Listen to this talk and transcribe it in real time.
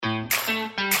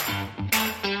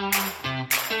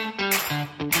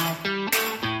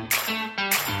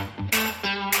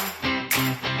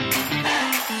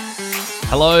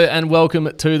Hello and welcome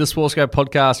to the Sports Group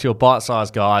podcast, your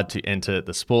bite-sized guide to enter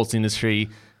the sports industry.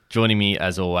 Joining me,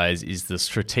 as always, is the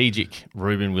strategic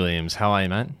Ruben Williams. How are you,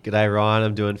 mate? G'day, Ryan.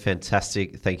 I'm doing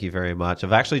fantastic. Thank you very much.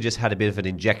 I've actually just had a bit of an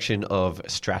injection of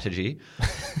strategy.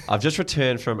 I've just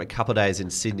returned from a couple of days in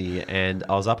Sydney, and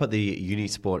I was up at the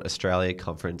Unisport Australia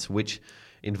conference, which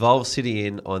involves sitting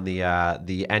in on the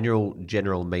annual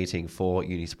general meeting for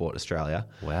Unisport Australia.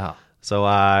 Wow. So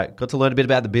got to learn a bit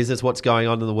about the business, what's going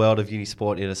on in the world of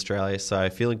Unisport in Australia.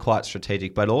 So feeling quite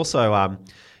strategic, but also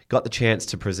got the chance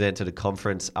to present at a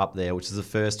conference up there, which is the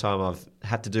first time I've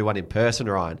had to do one in person,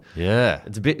 Ryan. Yeah.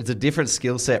 It's a different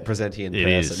skill set presenting in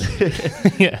person.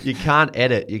 Is. Yeah. You can't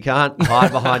edit. You can't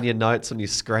hide behind your notes on your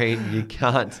screen. You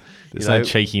can't. There's no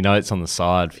cheeky notes on the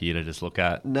side for you to just look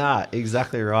at. Nah,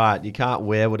 exactly right. You can't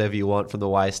wear whatever you want from the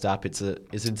waist up. It's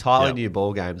entirely new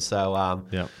ball game. So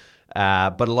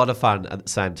but a lot of fun at the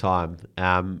same time,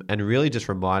 and really just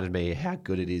reminded me how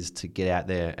good it is to get out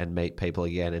there and meet people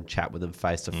again and chat with them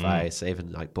face to face,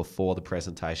 even like before the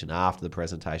presentation, after the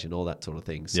presentation, all that sort of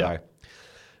thing. So,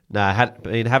 had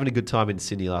been having a good time in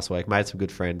Sydney last week, made some good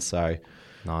friends. So,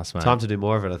 nice, mate. Time to do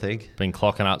more of it, I think. Been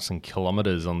clocking up some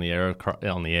kilometres on the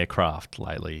aircraft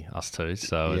lately, us two.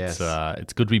 So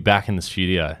it's good to be back in the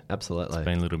studio. Absolutely, it's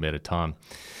been a little bit of time.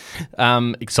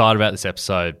 Excited about this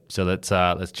episode, so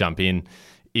let's jump in.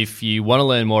 If you want to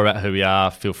learn more about who we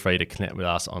are, feel free to connect with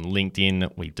us on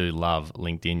LinkedIn. We do love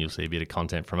LinkedIn. You'll see a bit of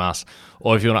content from us.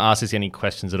 Or if you want to ask us any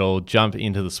questions at all, jump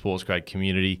into the Sports Grade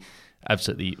community.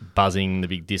 Absolutely buzzing the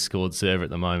big Discord server at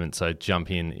the moment, so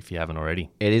jump in if you haven't already.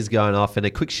 It is going off, and a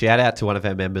quick shout out to one of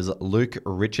our members, Luke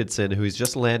Richardson, who's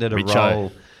just landed a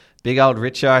role. Big old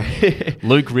Richo.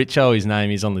 Luke Richo, his name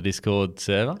is on the Discord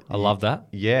server. I love that.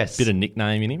 Yes. Bit of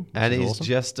nickname in him. And he's awesome.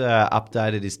 just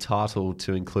updated his title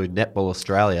to include Netball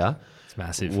Australia. It's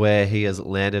massive. Where he has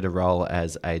landed a role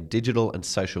as a digital and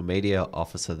social media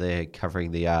officer there,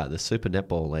 covering the Super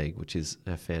Netball League, which is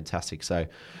fantastic. So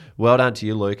well done to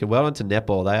you, Luke, and well done to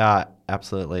Netball. They are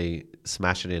absolutely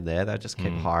smashing in there. They just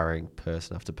keep hiring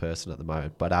person after person at the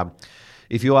moment. But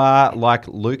if you are like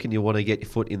Luke and you want to get your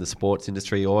foot in the sports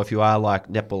industry, or if you are like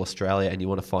Netball Australia and you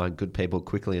want to find good people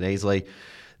quickly and easily,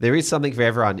 there is something for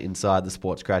everyone inside the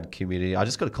sports grad community. I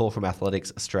just got a call from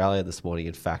Athletics Australia this morning,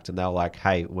 in fact, and they were like,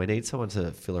 hey, we need someone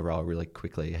to fill a role really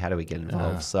quickly. How do we get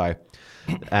involved? So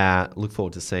look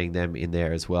forward to seeing them in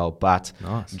there as well. But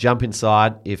nice. Jump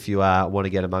inside if you want to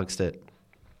get amongst it.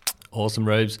 Awesome,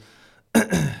 Rubes.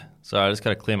 Sorry, I just got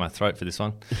to clear my throat for this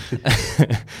one.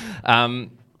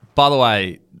 By the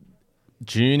way,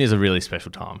 June is a really special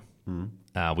time.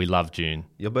 We love June.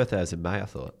 Your birthday is in May, I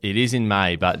thought. It is in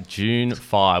May, but June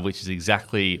 5, which is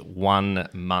exactly 1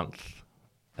 month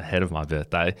ahead of my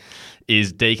birthday,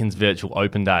 is Deacon's Virtual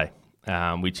Open Day,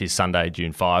 which is Sunday,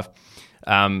 June 5.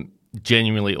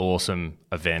 Genuinely awesome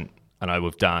event. I know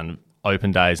we've done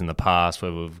open days in the past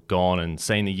where we've gone and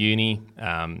seen the uni.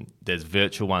 There's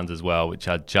virtual ones as well, which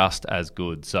are just as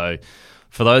good. So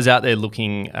for those out there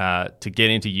looking to get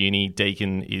into uni,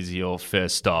 Deakin is your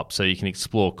first stop. So you can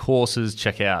explore courses,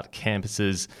 check out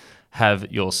campuses,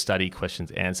 have your study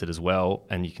questions answered as well,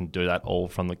 and you can do that all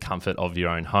from the comfort of your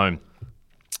own home.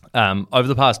 Over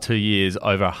the past 2 years,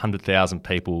 over 100,000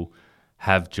 people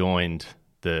have joined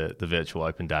the virtual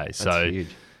open day. So huge.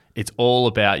 It's all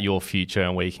about your future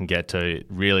and where you can get to.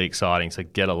 Really exciting. So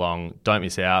get along. Don't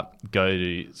miss out.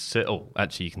 You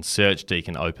can search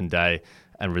Deakin Open Day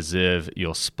and reserve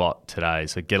your spot today.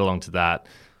 So get along to that.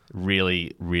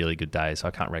 Really, really good day. So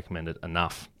I can't recommend it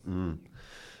enough.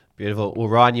 Beautiful. Well,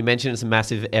 Ryan, you mentioned it's a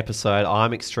massive episode.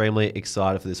 I'm extremely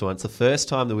excited for this one. It's the first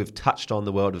time that we've touched on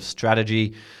the world of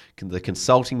strategy, the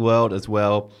consulting world as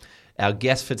well. Our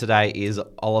guest for today is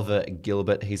Oliver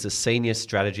Gilbert. He's a senior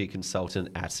strategy consultant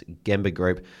at Gemba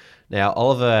Group. Now,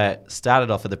 Oliver started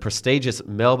off at the prestigious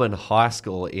Melbourne High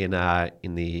School in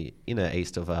the inner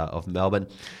east of Melbourne.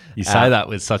 You say that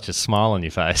with such a smile on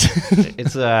your face.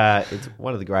 It's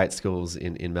one of the great schools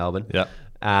in Melbourne. Yep.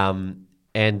 And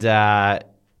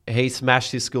he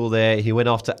smashed his school there. He went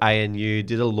off to ANU,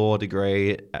 did a law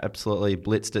degree, absolutely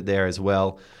blitzed it there as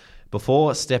well,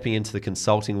 before stepping into the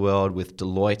consulting world with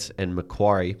Deloitte and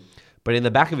Macquarie. But in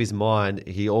the back of his mind,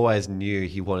 he always knew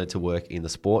he wanted to work in the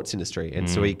sports industry. And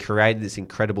so he created this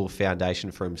incredible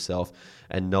foundation for himself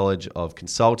and knowledge of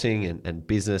consulting and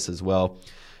business as well,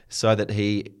 so that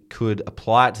he could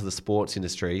apply it to the sports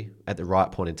industry at the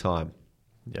right point in time.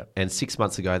 Yep. And 6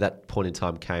 months ago, that point in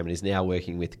time came, and he's now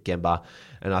working with Gemba.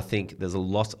 And I think there's a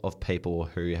lot of people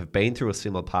who have been through a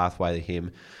similar pathway to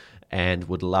him and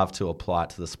would love to apply it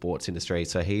to the sports industry.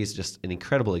 So he's just an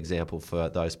incredible example for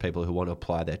those people who want to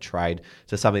apply their trade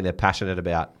to something they're passionate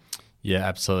about. Yeah,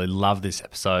 absolutely. Love this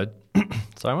episode.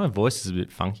 Sorry, my voice is a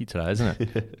bit funky today, isn't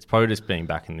it? It's probably just being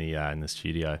back in the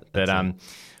studio. But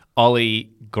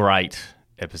Ollie, great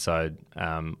episode.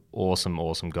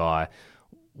 Awesome guy.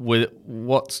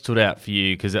 What stood out for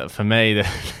you? Because for me,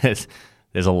 there's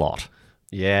a lot.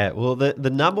 Yeah, well, the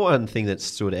number one thing that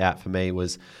stood out for me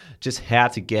was just how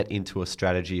to get into a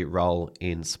strategy role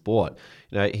in sport.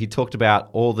 You know, he talked about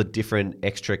all the different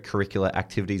extracurricular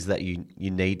activities that you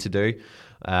need to do.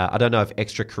 I don't know if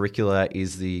extracurricular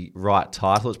is the right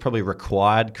title. It's probably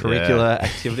required curricular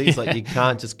activities. Like you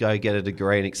can't just go get a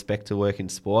degree and expect to work in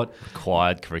sport.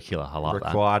 Required curricular. I like that.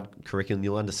 Required curriculum.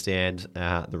 You'll understand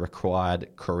the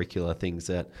required curricular things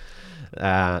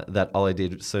that Ollie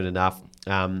did soon enough.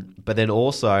 But then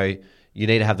also you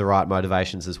need to have the right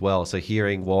motivations as well. So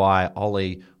hearing why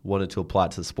Ollie wanted to apply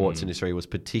it to the sports industry was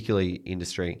particularly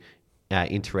interesting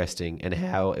and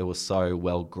how it was so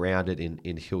well grounded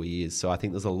in who he is. So I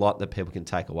think there's a lot that people can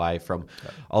take away from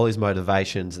Ollie's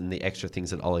motivations and the extra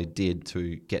things that Ollie did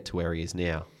to get to where he is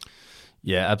now.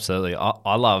 Yeah, absolutely.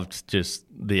 I loved just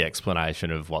the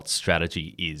explanation of what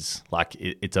strategy is. Like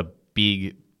it's a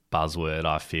big buzzword,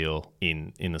 I feel,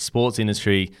 in the sports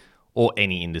industry or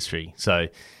any industry. So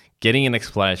getting an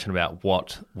explanation about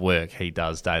what work he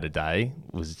does day to day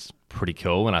was pretty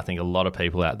cool. And I think a lot of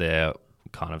people out there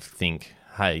kind of think,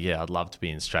 hey, yeah, I'd love to be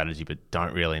in strategy, but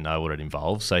don't really know what it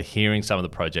involves. So hearing some of the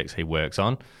projects he works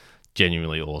on,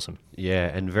 genuinely awesome. Yeah,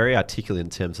 and very articulate in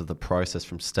terms of the process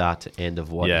from start to end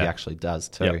of what he actually does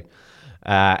too. Yep.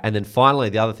 And then finally,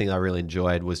 the other thing I really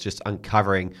enjoyed was just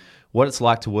uncovering what it's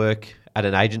like to work at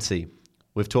an agency.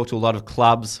 We've talked to a lot of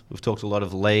clubs, we've talked to a lot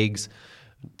of leagues.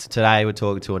 Today we're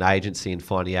talking to an agency and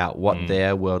finding out what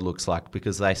their world looks like,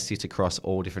 because they sit across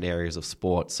all different areas of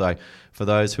sport. So for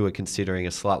those who are considering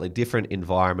a slightly different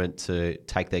environment to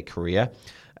take their career,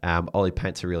 Ollie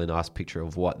paints a really nice picture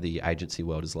of what the agency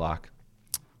world is like.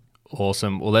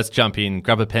 Awesome. Well, let's jump in,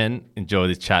 grab a pen, enjoy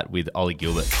this chat with Ollie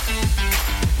Gilbert.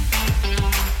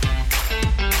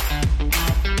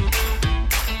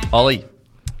 Ollie,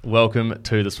 welcome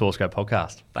to the Sportscope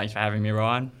podcast. Thanks for having me,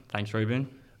 Ryan. Thanks, Ruben.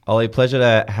 Ollie, pleasure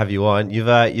to have you on.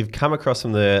 You've come across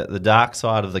from the dark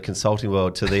side of the consulting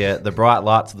world to the bright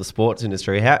lights of the sports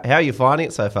industry. How are you finding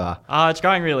it so far? It's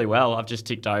going really well. I've just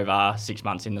ticked over 6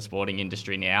 months in the sporting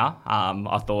industry now.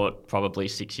 I thought probably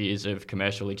 6 years of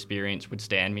commercial experience would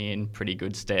stand me in pretty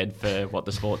good stead for what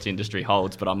the sports industry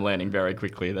holds, but I'm learning very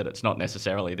quickly that it's not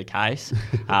necessarily the case.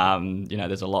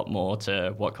 There's a lot more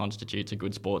to what constitutes a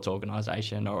good sports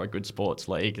organisation or a good sports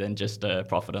league than just a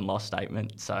profit and loss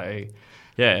statement. So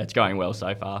yeah, it's going well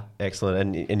so far.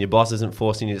 Excellent. And your boss isn't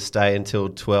forcing you to stay until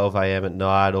 12 a.m. at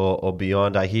night or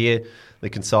beyond. I hear the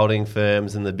consulting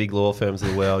firms and the big law firms of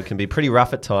the world can be pretty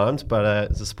rough at times, but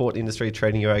is the sport industry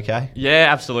treating you okay? Yeah,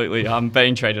 absolutely. I'm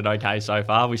being treated okay so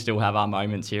far. We still have our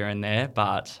moments here and there,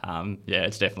 but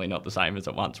it's definitely not the same as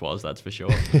it once was, that's for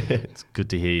sure. It's good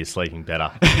to hear you're sleeping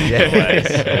better.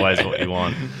 Yeah, always what you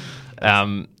want.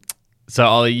 So,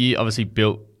 Ollie, you obviously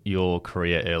built your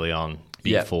career early on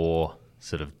before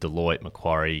sort of Deloitte,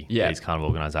 Macquarie, these kind of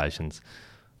organisations.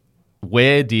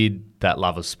 Where did that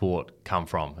love of sport come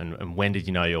from, and when did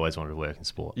you know you always wanted to work in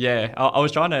sport? Yeah, I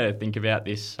was trying to think about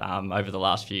this over the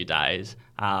last few days.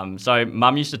 So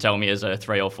Mum used to tell me as a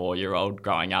 3 or 4 year old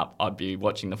growing up, I'd be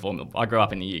watching the Formula. I grew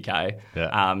up in the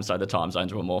UK, so the time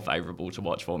zones were more favourable to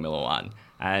watch Formula One.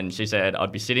 And she said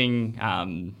I'd be sitting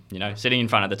in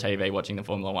front of the TV watching the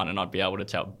Formula One, and I'd be able to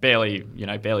tell, barely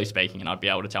speaking, and I'd be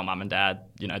able to tell Mum and Dad,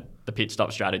 the pit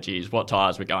stop strategies, what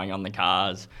tyres were going on the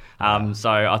cars. So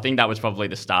I think that was probably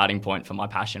the starting point for my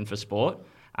passion for sport.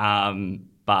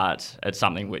 But it's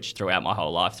something which throughout my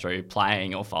whole life, through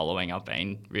playing or following, I've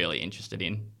been really interested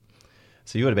in.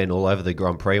 So you would have been all over the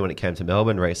Grand Prix when it came to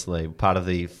Melbourne recently, part of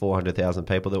the 400,000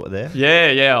 people that were there?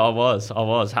 Yeah, I was.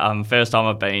 First time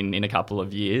I've been in a couple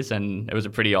of years, and it was a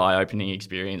pretty eye-opening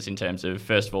experience in terms of,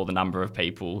 first of all, the number of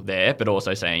people there, but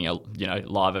also seeing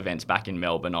live events back in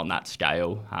Melbourne on that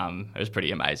scale. It was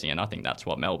pretty amazing, and I think that's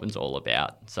what Melbourne's all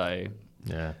about. So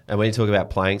yeah. And when you talk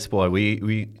about playing sport,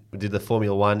 we did the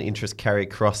Formula One interest carry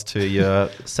across to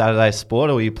your Saturday sport,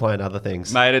 or were you playing other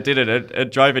things? Mate, it did it.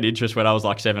 It drove an interest when I was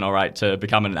like 7 or 8 to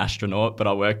become an astronaut, but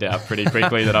I worked out pretty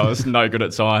quickly that I was no good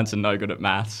at science and no good at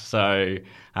maths. So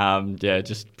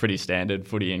just pretty standard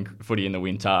footy in the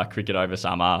winter, cricket over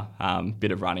summer,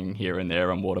 bit of running here and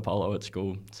there, and water polo at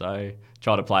school. So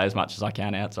try to play as much as I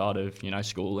can outside of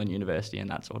school and university and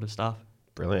that sort of stuff.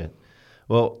 Brilliant.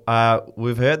 Well,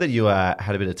 we've heard that you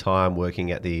had a bit of time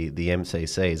working at the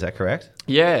MCC. Is that correct?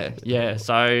 Yeah.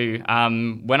 So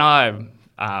when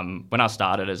I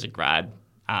started as a grad,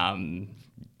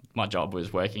 my job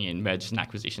was working in mergers and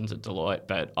acquisitions at Deloitte,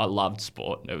 but I loved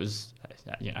sport. It was,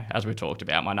 as we talked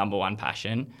about, my number one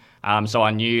passion. So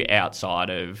I knew outside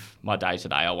of my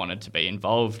day-to-day I wanted to be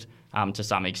involved to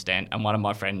some extent. And one of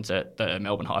my friends at the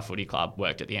Melbourne High Footy Club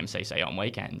worked at the MCC on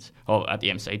weekends, or at the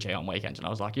MCG on weekends. And I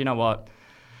was like, you know what?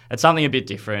 It's something a bit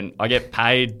different. I get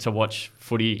paid to watch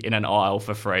footy in an aisle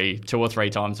for free 2 or 3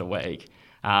 times a week.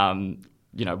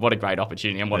 What a great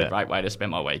opportunity and what a great way to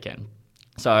spend my weekend.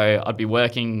 So I'd be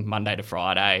working Monday to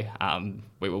Friday.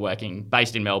 We were working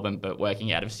based in Melbourne, but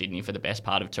working out of Sydney for the best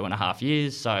part of 2.5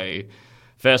 years. So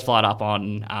first flight up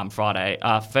on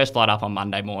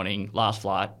Monday morning, last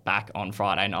flight back on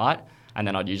Friday night. And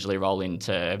then I'd usually roll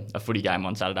into a footy game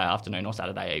on Saturday afternoon or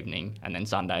Saturday evening, and then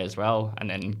Sunday as well, and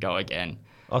then go again.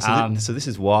 Oh, so this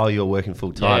is while you're working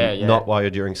full-time, not while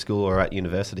you're during school or at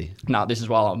university? No, this is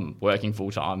while I'm working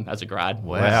full-time as a grad.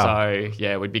 Wow.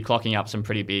 So, we'd be clocking up some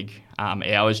pretty big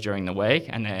hours during the week,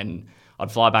 and then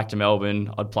I'd fly back to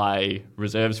Melbourne, I'd play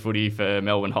reserves footy for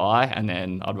Melbourne High, and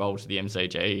then I'd roll to the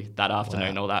MCG that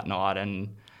afternoon or that night.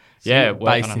 And so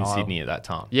based in Sydney at that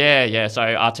time? Yeah. So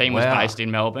our team was based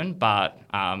in Melbourne, but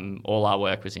all our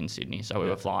work was in Sydney, so we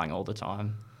were flying all the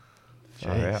time.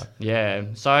 Yeah.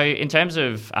 So in terms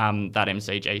of that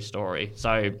MCG story,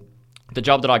 so the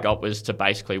job that I got was to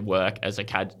basically work as a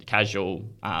casual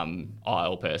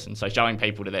aisle person. So showing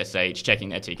people to their seats, checking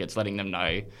their tickets, letting them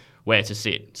know where to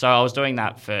sit. So I was doing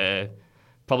that for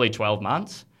probably 12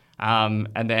 months.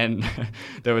 And then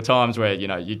there were times where,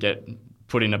 you get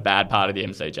put in a bad part of the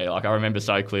MCG. Like I remember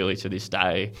so clearly to this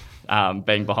day,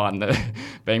 being behind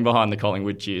the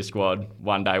Collingwood cheer squad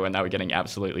one day when they were getting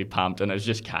absolutely pumped, and it was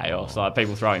just chaos. Like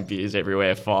people throwing beers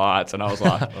everywhere, fights, and I was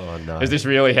like, oh, no. Is this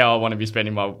really how I want to be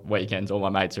spending my weekends? All my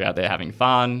mates are out there having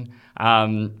fun.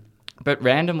 But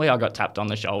randomly I got tapped on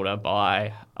the shoulder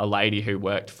by a lady who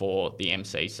worked for the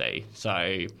MCC.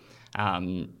 So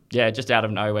just out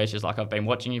of nowhere, she's like, I've been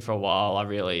watching you for a while. I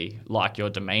really like your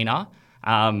demeanour.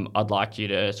 I'd like you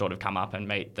to sort of come up and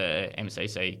meet the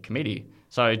MCC committee.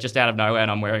 So just out of nowhere,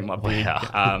 and I'm wearing my big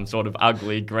sort of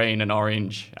ugly green and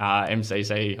orange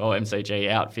MCC or MCG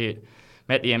outfit.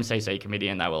 Met the MCC committee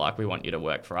and they were like, we want you to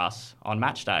work for us on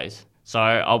match days. So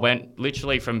I went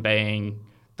literally from being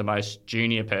the most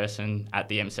junior person at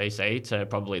the MCC to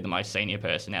probably the most senior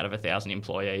person out of 1,000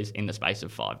 employees in the space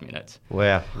of 5 minutes.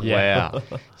 Wow. Yeah. Wow.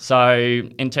 So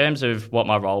in terms of what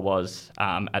my role was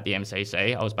at the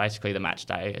MCC, I was basically the match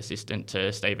day assistant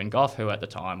to Stephen Goff, who at the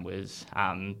time was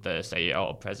the CEO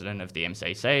or president of the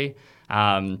MCC.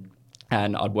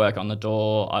 And I'd work on the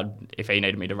door. If he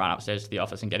needed me to run upstairs to the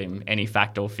office and get him any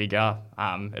fact or figure,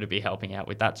 it'd be helping out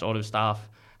with that sort of stuff.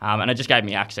 And it just gave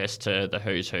me access to the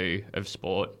who's who of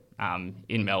sport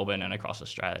in Melbourne and across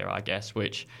Australia, I guess,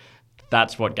 which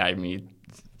that's what gave me,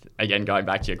 again, going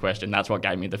back to your question, that's what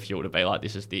gave me the fuel to be like,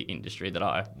 this is the industry that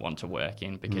I want to work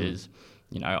in because,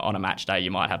 on a match day,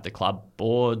 you might have the club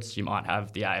boards, you might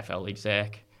have the AFL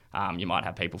exec, you might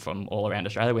have people from all around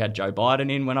Australia. We had Joe Biden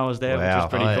in when I was there, which was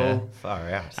pretty cool. Yeah. Far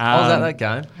out. I was at that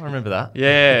game. I remember that.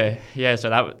 Yeah. So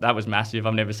that was massive.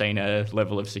 I've never seen a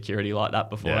level of security like that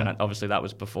before, and obviously that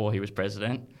was before he was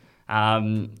president.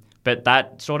 But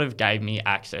that sort of gave me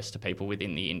access to people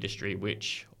within the industry,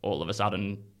 which all of a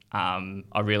sudden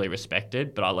I really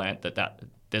respected. But I learnt that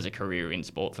there's a career in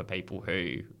sport for people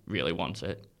who really want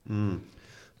it.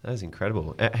 That is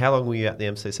incredible. How long were you at the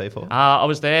MCC for? I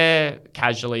was there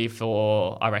casually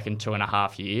for, I reckon,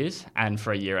 2.5 years. And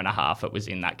for 1.5 years, it was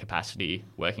in that capacity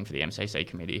working for the MCC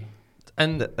committee.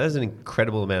 And there's an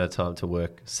incredible amount of time to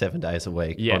work 7 days a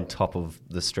week on top of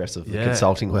the stress of the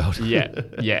consulting world. Yeah.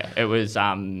 It was...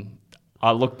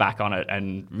 I look back on it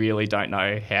and really don't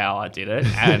know how I did it.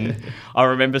 And I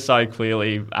remember so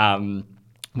clearly...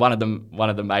 One of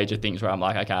the major things where I'm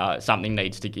like, okay, something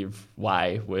needs to give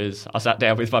way was I sat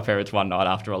down with my parents one night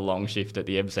after a long shift at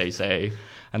the MCC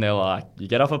and they're like, you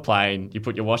get off a plane, you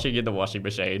put your washing in the washing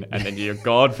machine and then you're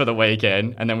gone for the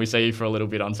weekend and then we see you for a little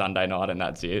bit on Sunday night and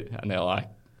that's it. And they're like,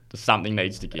 something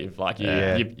needs to give.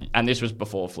 And this was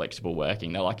before flexible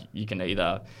working. They're like, you can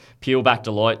either peel back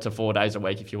Deloitte to 4 days a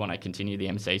week if you want to continue the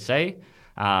MCC,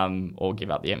 or give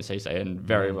up the MCC. And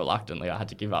very reluctantly, I had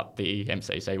to give up the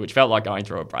MCC, which felt like going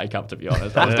through a breakup, to be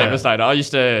honest. I was devastated. I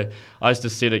used to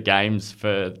sit at games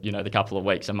for the couple of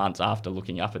weeks and months after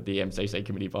looking up at the MCC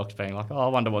committee box, being like, I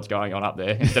wonder what's going on up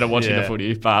there, instead of watching the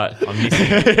footy. But I'm missing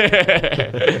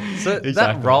it. So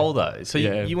that role though, so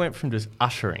you went from just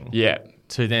ushering,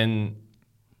 to then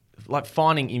like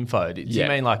finding info. Do you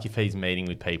mean like if he's meeting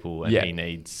with people and he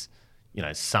needs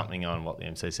something on what the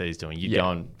MCC is doing, you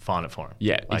go and find it for him?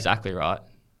 Yeah, exactly right.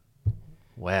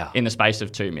 Wow. In the space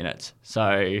of 2 minutes.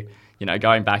 So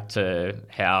going back to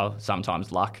how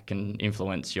sometimes luck can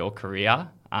influence your career,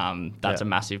 that's a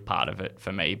massive part of it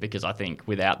for me, because I think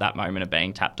without that moment of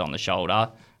being tapped on the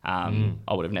shoulder, I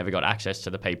would have never got access to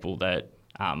the people that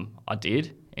I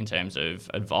did in terms of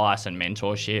advice and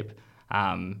mentorship,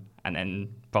 and then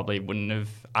probably wouldn't have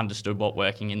understood what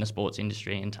working in the sports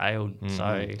industry entailed.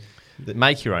 So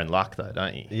make your own luck, though,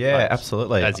 don't you? Yeah,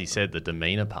 absolutely. As you said, the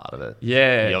demeanour part of it.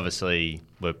 Yeah. You obviously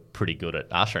were pretty good at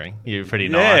ushering. You're pretty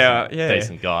nice,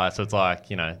 decent guy. So it's like,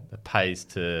 it pays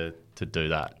to do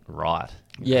that right.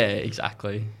 Yeah,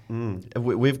 exactly.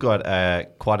 We've got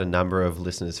quite a number of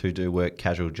listeners who do work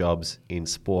casual jobs in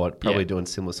sport, probably doing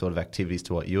similar sort of activities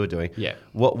to what you were doing. Yeah.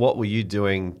 What were you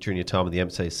doing during your time at the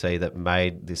MCC that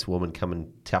made this woman come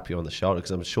and tap you on the shoulder?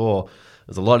 Because I'm sure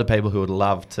there's a lot of people who would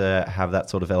love to have that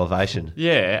sort of elevation.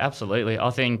 Yeah, absolutely. I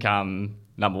think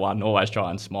number one, always try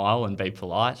and smile and be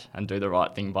polite and do the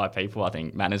right thing by people. I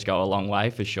think manners go a long way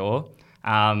for sure.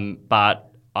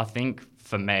 But I think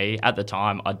for me, at the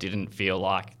time, I didn't feel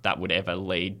like that would ever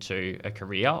lead to a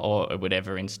career or it would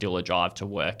ever instill a drive to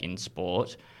work in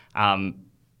sport.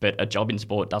 But a job in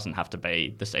sport doesn't have to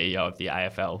be the CEO of the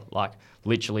AFL. Like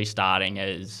literally starting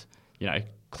as,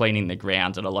 cleaning the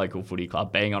grounds at a local footy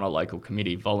club, being on a local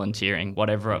committee, volunteering,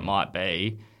 whatever it might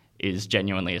be, is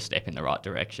genuinely a step in the right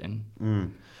direction.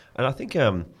 And I think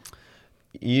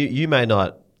you may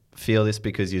not feel this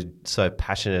because you're so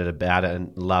passionate about it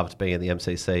and loved being at the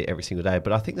MCC every single day,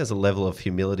 but I think there's a level of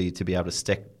humility to be able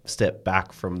to step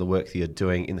back from the work that you're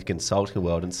doing in the consulting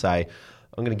world and say,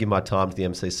 I'm going to give my time to the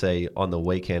MCC on the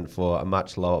weekend for a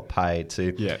much lower pay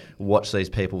to watch these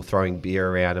people throwing beer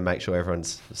around and make sure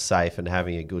everyone's safe and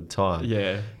having a good time.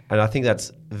 Yeah. And I think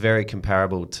that's very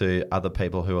comparable to other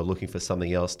people who are looking for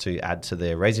something else to add to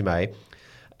their resume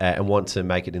and want to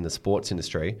make it in the sports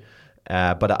industry,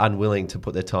 but are unwilling to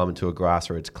put their time into a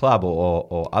grassroots club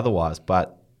or otherwise.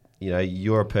 But,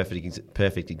 you're a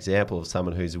perfect example of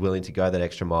someone who's willing to go that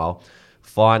extra mile,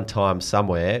 find time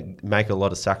somewhere, make a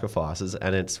lot of sacrifices,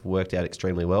 and it's worked out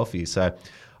extremely well for you. So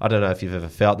I don't know if you've ever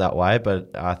felt that way,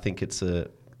 but I think it's a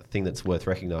thing that's worth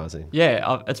recognising.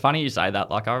 Yeah, it's funny you say that.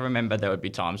 Like I remember there would be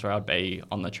times where I'd be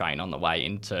on the train on the way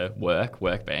into work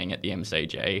being at the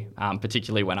MCG,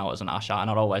 particularly when I was an usher, and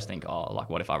I'd always think,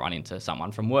 what if I run into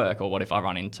someone from work, or what if I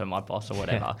run into my boss or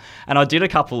whatever. And I did a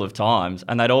couple of times,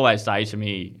 and they'd always say to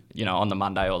me, on the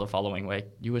Monday or the following week,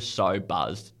 you were so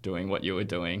buzzed doing what you were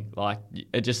doing. Like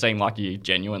it just seemed like you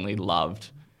genuinely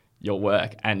loved your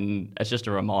work. And it's just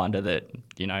a reminder that,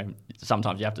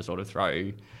 sometimes you have to sort of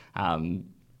throw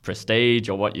prestige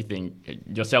or what you think,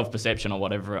 your self-perception or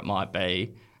whatever it might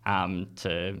be,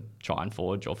 to try and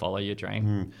forge or follow your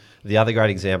dream. The other great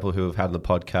example who we've had on the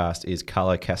podcast is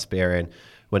Carlo Kasparian.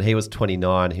 When he was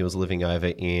 29, he was living over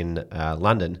in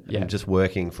London and just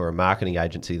working for a marketing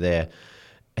agency there.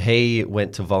 He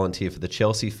went to volunteer for the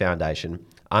Chelsea Foundation,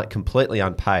 completely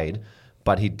unpaid,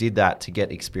 but he did that to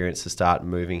get experience to start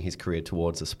moving his career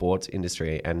towards the sports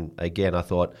industry. And again, I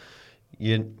thought,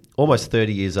 you're almost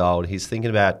 30 years old. He's thinking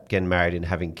about getting married and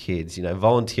having kids.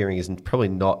 Volunteering is probably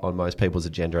not on most people's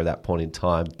agenda at that point in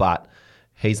time, but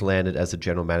he's landed as a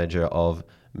general manager of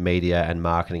media and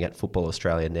marketing at Football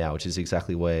Australia now, which is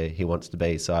exactly where he wants to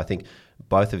be. So I think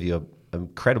both of you are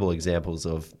incredible examples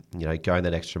of, going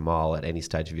that extra mile at any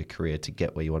stage of your career to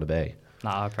get where you want to be. No,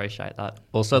 I appreciate that.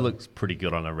 Also looks pretty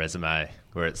good on a resume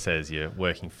where it says you're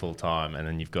working full time and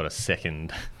then you've got a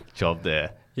second job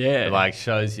there. Yeah. It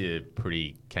shows you're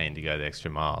pretty keen to go the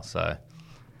extra mile. So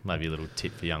maybe a little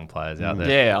tip for young players out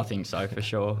there. Yeah, I think so for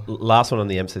sure. Last one on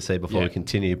the MCC before we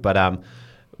continue. But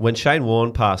when Shane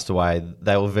Warne passed away,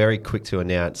 they were very quick to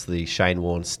announce the Shane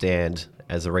Warne stand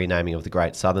as a renaming of the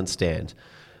Great Southern Stand.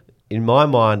 In my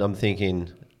mind, I'm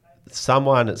thinking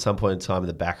someone at some point in time in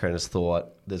the background has thought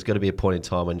there's got to be a point in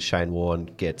time when Shane Warne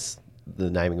gets the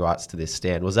naming rights to this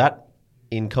stand. Was that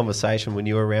in conversation when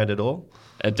you were around at all?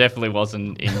 It definitely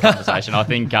wasn't in conversation. I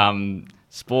think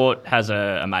sport has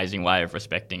an amazing way of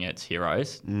respecting its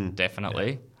heroes,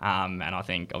 definitely. And I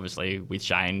think, obviously, with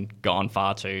Shane, gone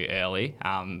far too early,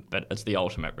 but it's the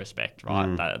ultimate respect,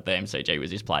 right? The MCG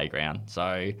was his playground.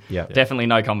 So definitely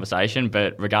no conversation,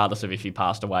 but regardless of if he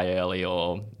passed away early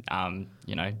or,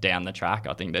 down the track,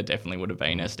 I think there definitely would have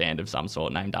been a stand of some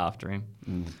sort named after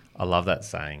him. I love that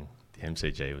saying. The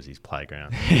MCG was his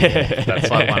playground. That's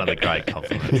one of the great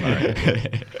compliments, I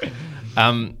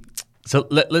reckon. So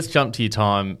let's jump to your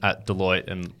time at Deloitte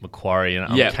and Macquarie.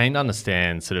 And I'm keen to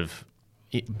understand sort of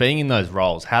being in those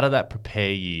roles, how did that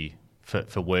prepare you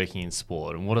for working in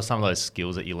sport? And what are some of those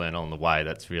skills that you learned on the way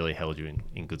that's really held you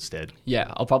in good stead?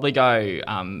 Yeah, I'll probably go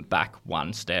back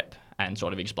one step and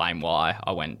sort of explain why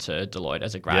I went to Deloitte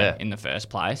as a grad in the first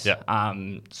place.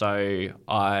 So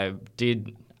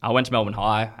I went to Melbourne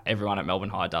High. Everyone at Melbourne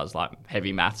High does like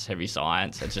heavy maths, heavy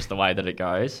science. It's just the way that it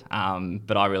goes.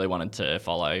 But I really wanted to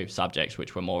follow subjects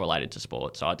which were more related to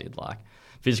sport. So I did like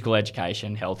physical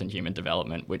education, health and human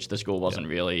development, which the school wasn't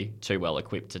really too well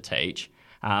equipped to teach.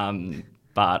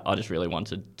 But I just really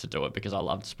wanted to do it because I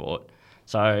loved sport.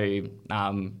 So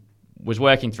was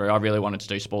working through, I really wanted to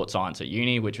do sports science at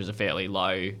uni, which was a fairly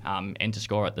low enter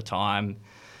score at the time.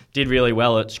 Did really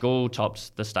well at school,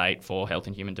 topped the state for health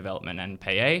and human development and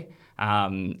PE.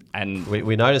 And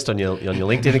we noticed on your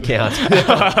LinkedIn account.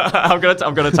 I'm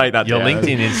gonna take that. Your down.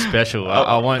 LinkedIn is special.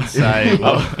 I won't say.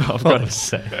 I've got to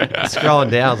say. Scrolling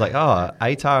down, I was like,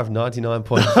 ATAR of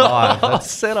 99.5. I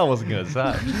said I wasn't going to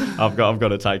say. I've got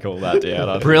to take all that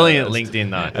down. Brilliant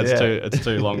LinkedIn though. It's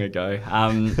too long ago.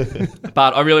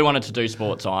 But I really wanted to do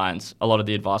sports science. A lot of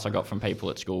the advice I got from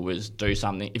people at school was do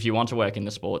something. If you want to work in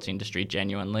the sports industry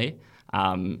genuinely,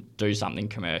 do something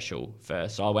commercial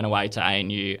first. So I went away to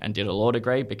ANU and did a law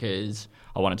degree because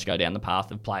I wanted to go down the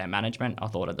path of player management. I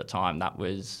thought at the time that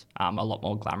was a lot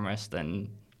more glamorous than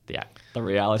the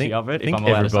reality of it. I think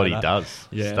everybody does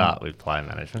start with player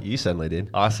management. You certainly did.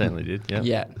 I certainly did. Yeah.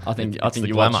 Yeah, I think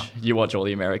you watch all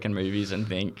the American movies and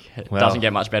think it doesn't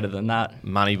get much better than that.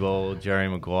 Moneyball, Jerry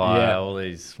Maguire, all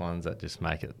these ones that just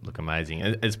make it look amazing.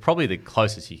 It's probably the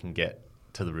closest you can get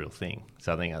to the real thing.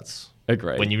 So I think that's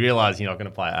agreed. When you realise you're not going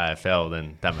to play AFL,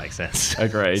 then that makes sense.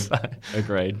 Agreed.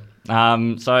 Agreed. I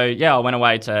went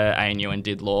away to ANU and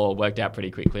did law. Worked out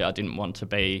pretty quickly I didn't want to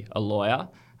be a lawyer.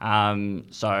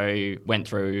 So went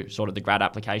through sort of the grad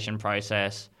application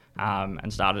process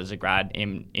and started as a grad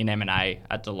in M&A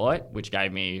at Deloitte, which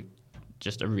gave me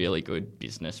just a really good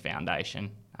business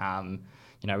foundation.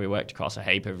 We worked across a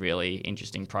heap of really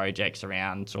interesting projects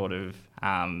around sort of,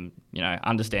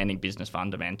 understanding business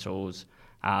fundamentals.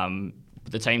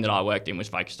 The team that I worked in was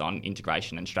focused on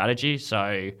integration and strategy.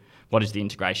 So what is the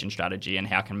integration strategy and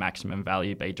how can maximum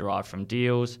value be derived from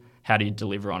deals? How do you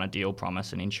deliver on a deal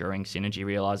promise and ensuring synergy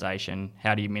realisation?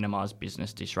 How do you minimise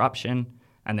business disruption?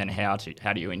 And then how do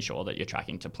you ensure that you're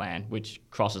tracking to plan, which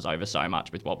crosses over so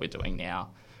much with what we're doing now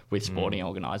with sporting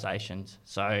organisations.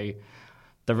 So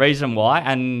the reason why,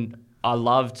 and I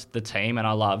loved the team and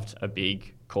I loved a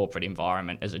big corporate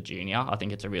environment as a junior. I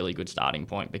think it's a really good starting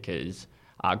point because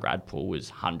our grad pool was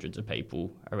hundreds of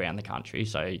people around the country.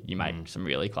 So you make some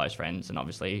really close friends and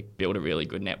obviously build a really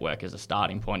good network as a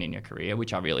starting point in your career,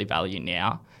 which I really value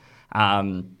now.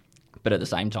 But at the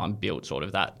same time, build sort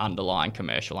of that underlying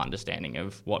commercial understanding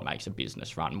of what makes a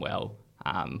business run well,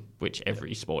 which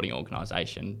every sporting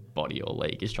organisation, body or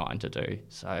league is trying to do.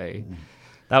 So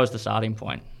that was the starting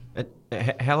point.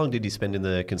 How long did you spend in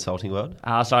the consulting world?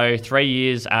 So 3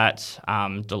 years at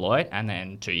Deloitte and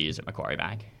then 2 years at Macquarie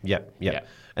Bank. Yep.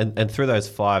 And through those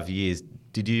 5 years,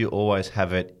 did you always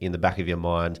have it in the back of your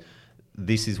mind,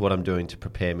 this is what I'm doing to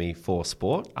prepare me for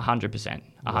sport? 100%.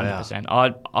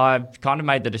 100%. I've kind of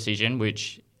made the decision,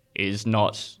 which is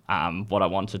not what I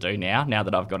want to do now. Now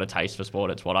that I've got a taste for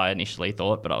sport, it's what I initially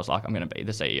thought, but I was like, I'm going to be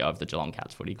the CEO of the Geelong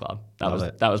Cats Footy Club.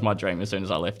 That was my dream as soon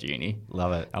as I left uni.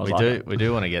 Love it. We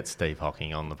do want to get Steve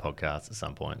Hocking on the podcast at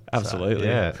some point. Absolutely. So,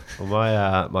 yeah.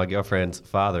 Well, my girlfriend's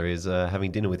father is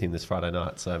having dinner with him this Friday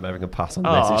night, so maybe I can pass on the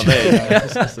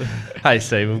message. Hey,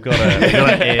 Steve, we've got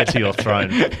an heir to your throne.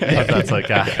 If that's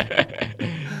okay.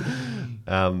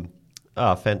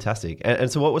 Fantastic.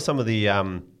 And so what were some of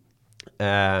the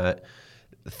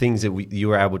things that you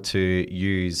were able to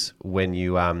use when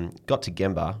you got to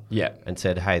Gemba and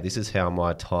said, hey, this is how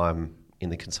my time in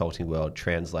the consulting world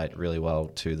translate really well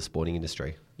to the sporting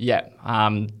industry? Yeah.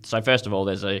 So first of all,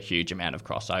 there's a huge amount of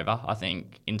crossover. I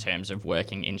think in terms of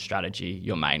working in strategy,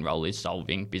 your main role is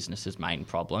solving businesses' main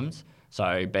problems.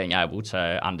 So being able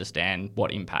to understand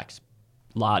what impacts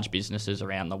large businesses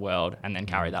around the world and then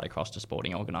carry that across to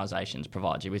sporting organisations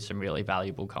provides you with some really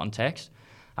valuable context.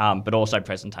 But also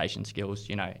presentation skills.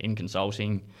 In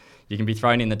consulting, you can be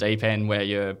thrown in the deep end where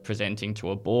you're presenting to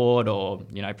a board or,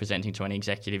 presenting to an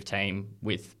executive team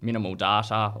with minimal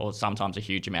data or sometimes a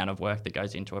huge amount of work that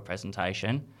goes into a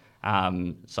presentation.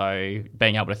 So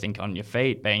being able to think on your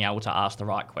feet, being able to ask the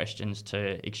right questions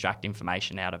to extract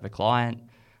information out of a client.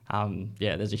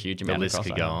 There's a huge amount of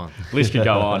crossover. The list could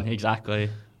go on. Exactly.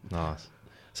 Nice.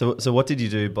 So what did you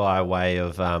do by way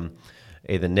of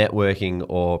either networking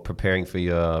or preparing for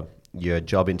your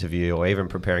job interview or even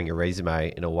preparing your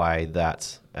resume in a way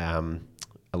that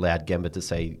allowed Gemba to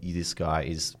say, this guy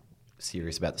is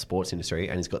serious about the sports industry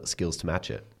and he's got the skills to match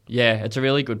it? Yeah, it's a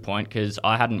really good point because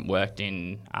I hadn't worked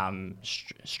in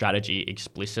strategy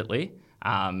explicitly.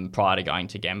 prior to going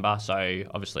to Gemba. So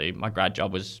obviously my grad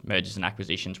job was mergers and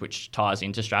acquisitions, which ties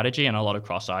into strategy and a lot of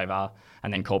crossover.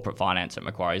 And then corporate finance at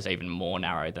Macquarie is even more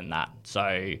narrow than that.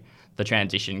 So the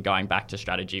transition going back to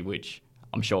strategy, which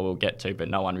I'm sure we'll get to, but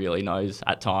no one really knows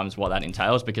at times what that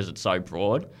entails because it's so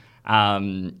broad.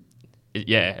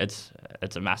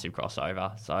 It's a massive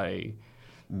crossover.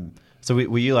 So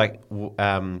were you like,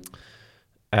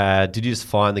 did you just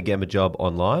find the Gemba job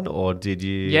online, or did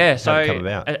you? Yeah, so how did it come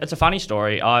about? It's a funny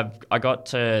story. I got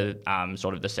to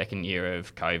sort of the second year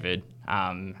of COVID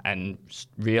and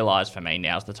realised for me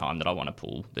now's the time that I want to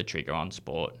pull the trigger on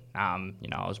sport. I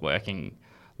was working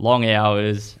long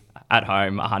hours at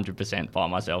home, 100% by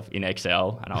myself in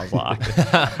Excel, and I was like,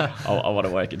 I want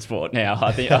to work in sport now.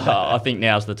 I think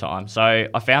now's the time. So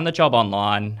I found the job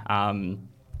online,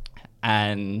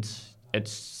 and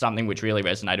it's something which really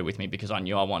resonated with me because I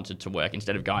knew I wanted to work,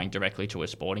 instead of going directly to a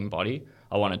sporting body,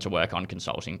 I wanted to work on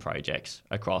consulting projects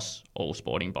across all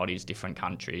sporting bodies, different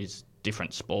countries,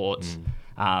 different sports,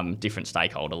 different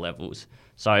stakeholder levels.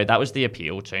 So that was the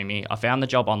appeal to me. I found the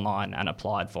job online and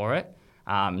applied for it.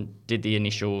 Did the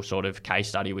initial sort of case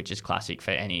study, which is classic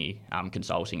for any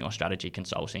consulting or strategy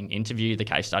consulting interview. The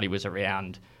case study was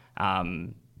around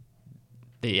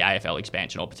the AFL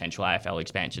expansion or potential AFL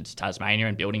expansion to Tasmania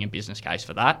and building a business case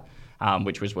for that,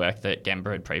 which was work that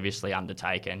Gemba had previously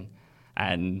undertaken.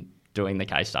 And doing the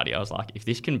case study, I was like, if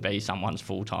this can be someone's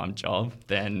full-time job,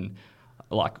 then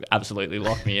absolutely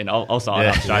lock me in. I'll sign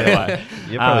up straight away.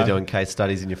 You're probably doing case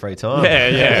studies in your free time.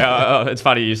 Yeah. It's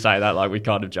funny you say that. We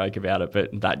kind of joke about it,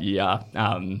 but that year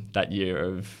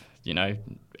of,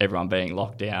 everyone being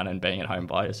locked down and being at home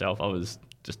by yourself, I was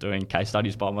just doing case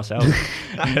studies by myself.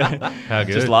 How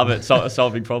good. Just love it.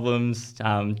 Solving problems.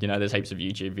 There's heaps of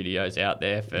YouTube videos out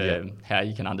there for how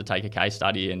you can undertake a case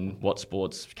study and what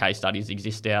sports case studies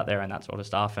exist out there and that sort of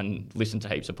stuff. And listen to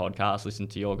heaps of podcasts, listen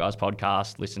to your guys'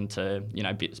 podcast, listen to,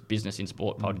 business in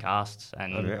sport podcasts.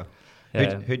 And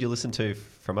Who'd you listen to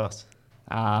from us?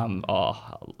 A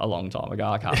long time ago.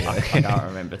 I can't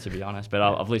remember, to be honest, but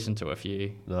I've listened to a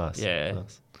few. Nice. Yeah.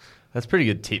 Nice. That's a pretty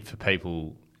good tip for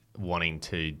people wanting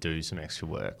to do some extra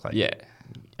work.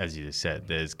 As you just said,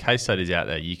 there's case studies out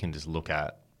there you can just look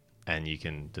at and you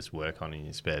can just work on in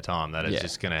your spare time. That is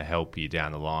just going to help you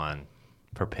down the line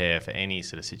prepare for any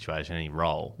sort of situation, any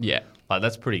role. Yeah.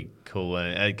 That's pretty cool.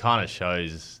 And it kind of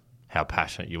shows how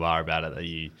passionate you are about it, that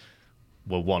you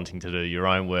were wanting to do your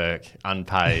own work,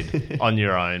 unpaid, on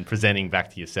your own, presenting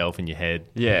back to yourself in your head.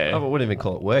 Yeah. I wouldn't even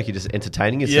call it work. You're just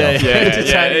entertaining yourself.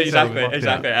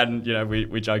 Exactly. And,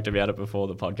 we joked about it before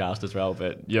the podcast as well,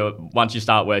 but once you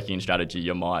start working in strategy,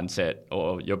 your mindset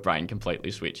or your brain completely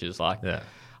switches. I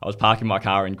was parking my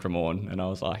car in Cremorne and I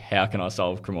was like, how can I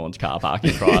solve Cremorne's car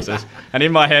parking crisis? And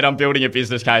in my head, I'm building a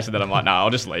business case and then I'm like, no, I'll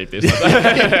just leave this.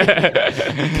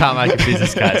 Can't make a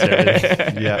business case.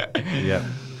 Yeah.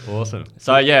 Awesome.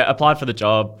 So applied for the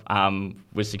job,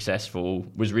 was successful,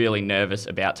 was really nervous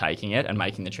about taking it and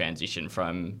making the transition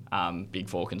from Big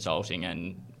Four consulting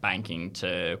and banking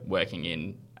to working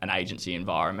in an agency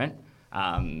environment,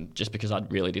 just because I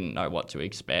really didn't know what to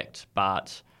expect.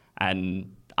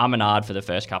 And I'm an ard for the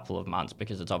first couple of months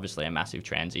because it's obviously a massive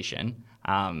transition,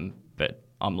 but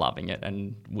I'm loving it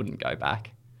and wouldn't go back.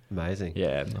 Amazing.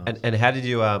 Yeah. Nice. And how did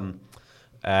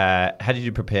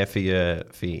you prepare for your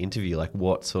interview?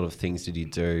 What sort of things did you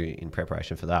do in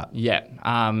preparation for that? Yeah.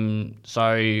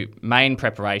 So main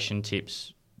preparation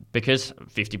tips, because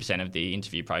 50% of the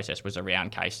interview process was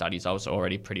around case studies, I was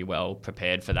already pretty well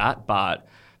prepared for that. But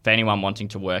for anyone wanting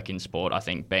to work in sport, I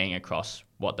think being across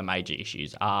what the major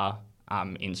issues are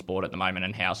in sport at the moment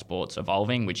and how sport's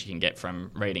evolving, which you can get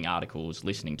from reading articles,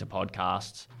 listening to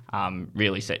podcasts,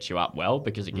 really sets you up well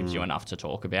because it gives you enough to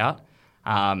talk about.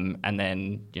 And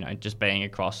then, just being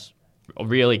across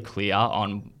really clear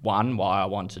on why I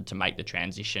wanted to make the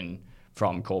transition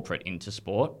from corporate into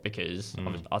sport, because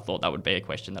I thought that would be a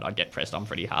question that I'd get pressed on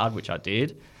pretty hard, which I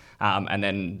did. And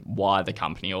then why the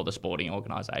company or the sporting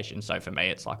organisation. So for me,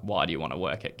 it's like, why do you want to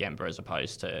work at Gemba as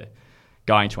opposed to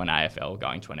going to an AFL,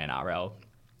 going to an NRL,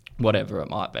 whatever it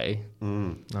might be.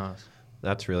 Nice.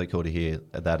 That's really cool to hear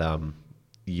that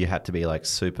you had to be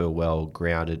super well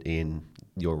grounded in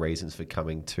your reasons for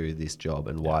coming to this job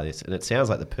and why this. And it sounds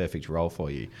like the perfect role for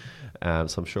you.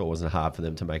 So I'm sure it wasn't hard for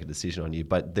them to make a decision on you.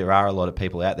 But there are a lot of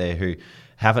people out there who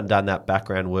haven't done that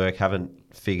background work,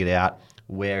 haven't figured out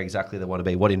where exactly they want to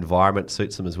be, what environment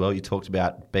suits them as well. You talked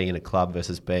about being in a club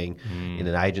versus being in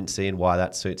an agency and why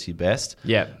that suits you best.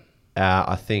 Yeah.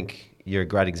 I think you're a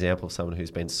great example of someone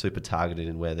who's been super targeted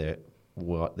in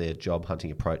what their job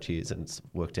hunting approach is, and it's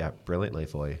worked out brilliantly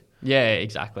for you. Yeah,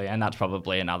 exactly. And that's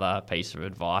probably another piece of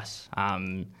advice.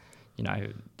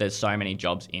 there's so many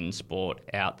jobs in sport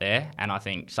out there, and I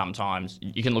think sometimes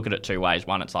you can look at it two ways.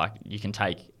 One, it's like you can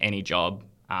take any job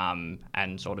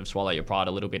and sort of swallow your pride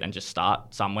a little bit and just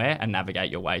start somewhere and navigate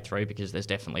your way through, because there's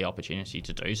definitely opportunity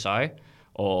to do so.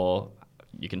 Or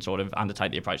you can sort of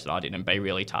undertake the approach that I did and be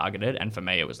really targeted. And for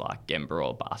me, it was like Gemba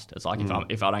or bust. It's like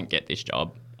if I don't get this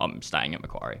job, I'm staying at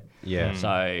Macquarie. Yeah.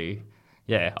 So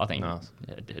yeah, I think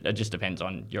it just depends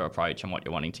on your approach and what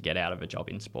you're wanting to get out of a job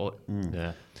in sport.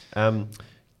 Yeah.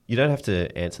 You don't have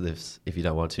to answer this if you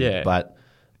don't want to, but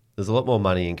there's a lot more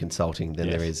money in consulting than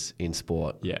there is in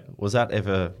sport. Yeah. Was that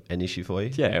ever an issue for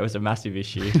you? Yeah, it was a massive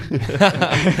issue.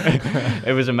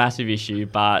 It was a massive issue,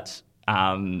 but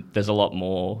there's a lot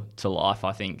more to life,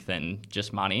 I think, than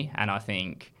just money. And I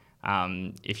think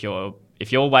if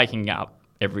you're waking up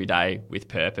every day with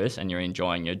purpose and you're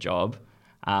enjoying your job,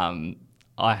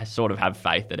 I sort of have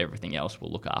faith that everything else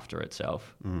will look after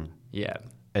itself. Yeah.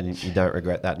 And you don't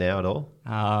regret that now at all?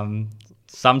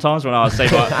 Sometimes when I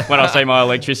see my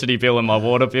electricity bill and my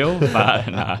water bill, but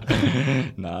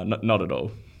no, not at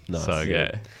all. Nice. So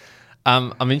good.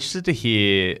 I'm interested to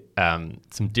hear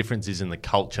some differences in the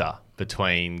culture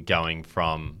between going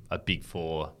from a Big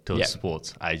Four to a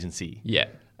sports agency. Yeah.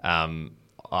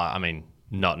 I mean,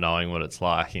 not knowing what it's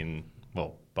like in,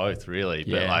 well, both really,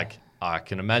 but like I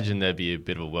can imagine there'd be a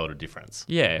bit of a world of difference.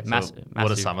 Yeah, so massive. What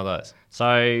are some of those?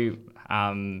 So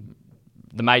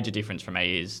the major difference for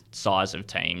me is size of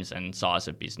teams and size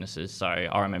of businesses. So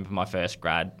I remember my first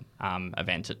grad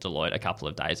event at Deloitte a couple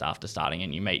of days after starting,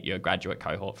 and you meet your graduate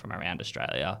cohort from around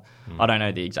Australia. I don't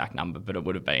know the exact number, but it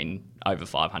would have been over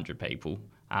 500 people.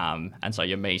 And so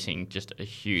you're meeting just a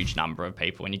huge number of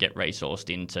people, and you get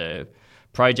resourced into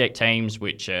project teams,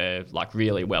 which are like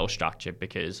really well structured,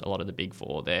 because a lot of the Big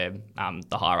Four, they're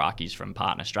the hierarchies from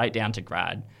partner straight down to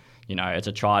grad. It's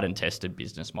a tried and tested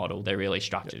business model. They're really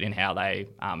structured in how they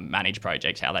manage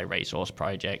projects, how they resource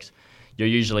projects. You're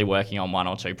usually working on one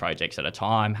or two projects at a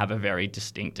time, have a very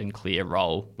distinct and clear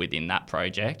role within that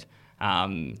project.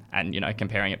 And,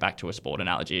 comparing it back to a sport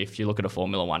analogy, if you look at a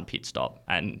Formula One pit stop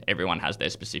and everyone has their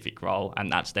specific role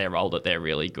and that's their role that they're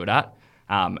really good at,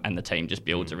 and the team just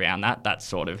builds around that, that's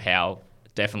sort of how,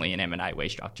 definitely in M&A, we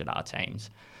structured our teams.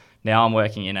 Now I'm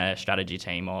working in a strategy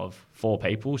team of 4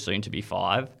 people, soon to be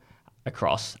 5,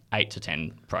 across 8 to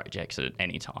 10 projects at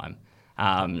any time.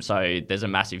 So there's a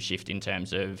massive shift in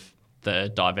terms of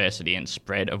the diversity and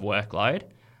spread of workload.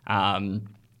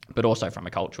 But also from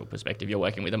a cultural perspective, you're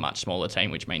working with a much smaller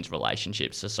team, which means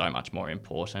relationships are so much more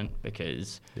important,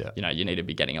 because you need to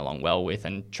be getting along well with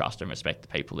and trust and respect the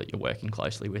people that you're working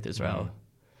closely with as well.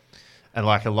 And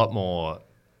like a lot more,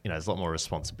 there's a lot more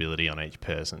responsibility on each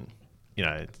person.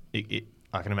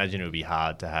 I can imagine it would be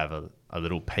hard to have a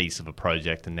little piece of a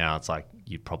project, and now it's like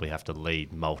you probably have to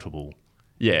lead multiple.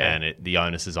 Yeah. And the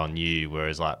onus is on you,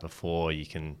 whereas like before you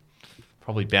can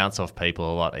probably bounce off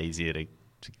people a lot easier to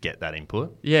get that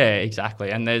input. Yeah,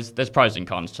 exactly. And there's pros and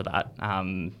cons to that.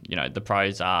 The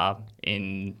pros are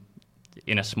in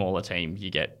a smaller team,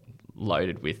 you get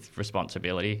loaded with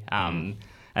responsibility. An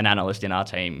analyst in our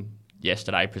team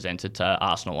yesterday presented to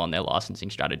Arsenal on their licensing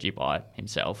strategy by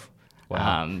himself.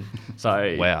 Wow.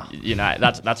 Wow.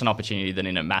 That's an opportunity that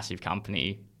in a massive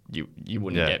company you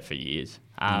wouldn't get for years.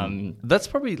 That's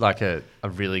probably like a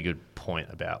really good point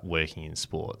about working in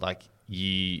sport. Like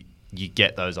you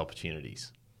get those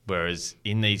opportunities, whereas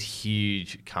in these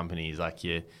huge companies, like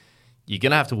you're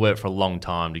going to have to work for a long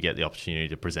time to get the opportunity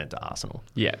to present to Arsenal.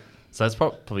 Yeah. So that's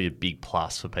probably a big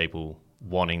plus for people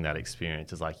wanting that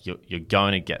experience. Is like you're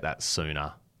going to get that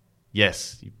sooner.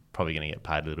 Yes, you're probably going to get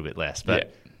paid a little bit less,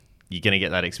 but you're going to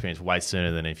get that experience way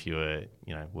sooner than if you were,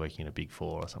 working in a Big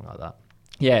Four or something like that.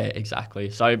 Yeah, exactly.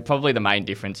 So probably the main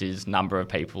difference is number of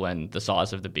people and the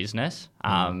size of the business.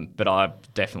 But I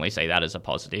definitely see that as a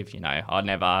positive. I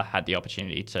never had the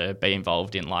opportunity to be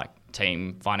involved in like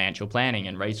team financial planning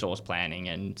and resource planning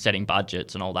and setting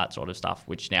budgets and all that sort of stuff,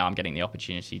 which now I'm getting the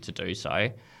opportunity to do so.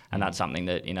 And that's something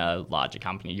that in a larger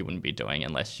company you wouldn't be doing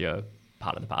unless you're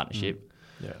part of the partnership.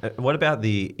 Yeah. What about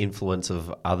the influence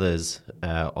of others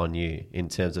on you in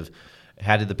terms of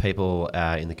how did the people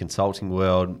in the consulting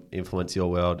world influence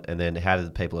your world, and then how did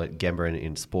the people at Gemba and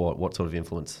in sport, what sort of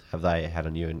influence have they had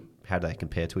on you, and how do they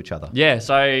compare to each other? Yeah,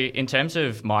 so in terms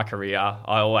of my career,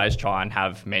 I always try and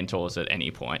have mentors at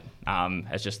any point.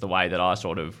 It's just the way that I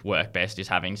sort of work best is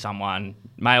having someone,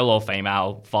 male or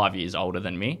female, 5 years older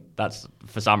than me. That's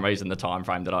for some reason the time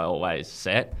frame that I always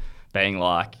set, being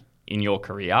like, in your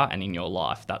career and in your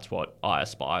life, that's what I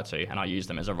aspire to, and I use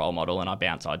them as a role model and I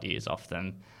bounce ideas off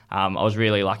them. I was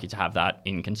really lucky to have that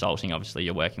in consulting. Obviously,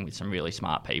 you're working with some really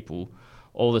smart people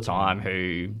all the time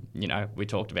who, we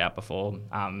talked about before,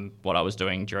 what I was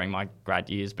doing during my grad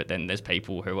years, but then there's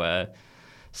people who are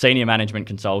senior management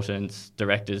consultants,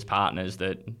 directors, partners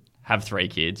that have 3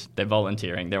 kids, they're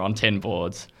volunteering, they're on 10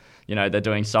 boards, they're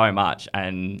doing so much.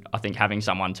 And I think having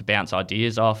someone to bounce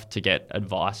ideas off, to get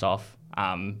advice off,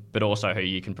 but also who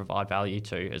you can provide value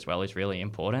to as well is really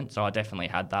important. So I definitely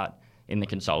had that in the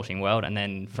consulting world. And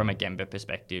then from a Gemba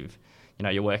perspective,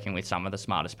 you're working with some of the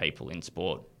smartest people in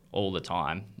sport all the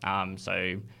time.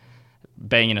 So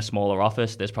being in a smaller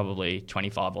office, there's probably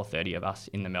 25 or 30 of us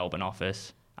in the Melbourne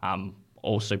office,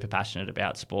 all super passionate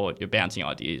about sport. You're bouncing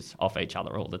ideas off each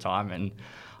other all the time. And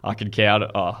I could count,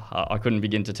 I couldn't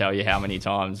begin to tell you how many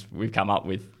times we've come up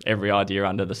with every idea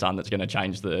under the sun that's going to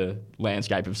change the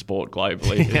landscape of sport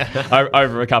globally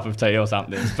over a cup of tea or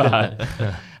something. But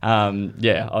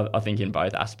I think in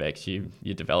both aspects you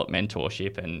develop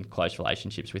mentorship and close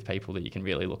relationships with people that you can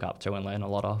really look up to and learn a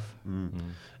lot of. Mm.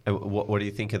 And what do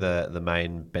you think are the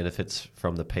main benefits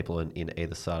from the people in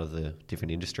either side of the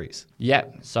different industries? Yeah,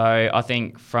 so I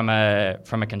think from a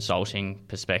consulting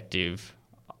perspective,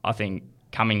 I think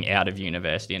coming out of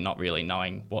university and not really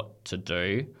knowing what to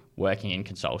do, working in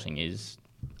consulting is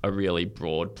a really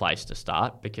broad place to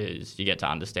start because you get to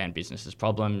understand businesses'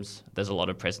 problems. There's a lot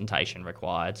of presentation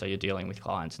required, so you're dealing with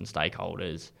clients and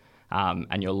stakeholders,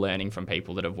 and you're learning from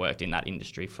people that have worked in that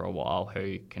industry for a while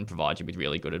who can provide you with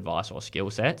really good advice or skill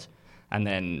sets. And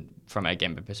then from a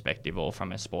Gemba perspective or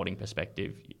from a sporting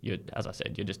perspective, as I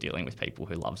said, you're just dealing with people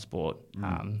who love sport.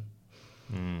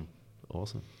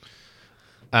 Awesome.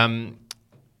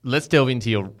 Let's delve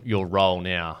into your role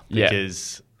now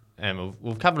because and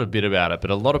we've covered a bit about it,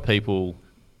 but a lot of people,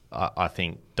 I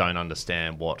think, don't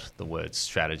understand what the word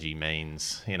strategy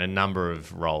means in a number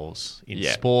of roles in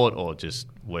sport or just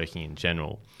working in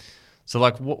general. So,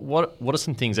 like, what are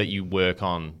some things that you work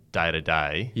on day to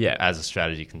day as a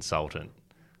strategy consultant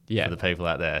for the people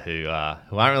out there who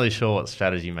aren't really sure what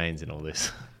strategy means in all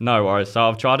this? No worries. So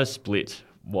I've tried to split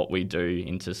what we do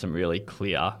into some really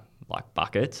clear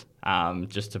buckets,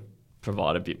 just to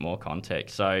provide a bit more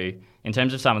context. So in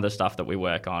terms of some of the stuff that we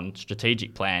work on,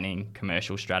 strategic planning,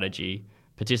 commercial strategy,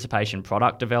 participation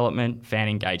product development, fan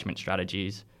engagement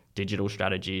strategies, digital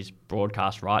strategies,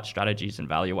 broadcast rights strategies and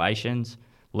valuations,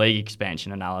 league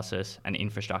expansion analysis, and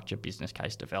infrastructure business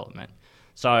case development.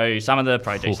 So some of the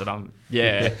projects that I'm...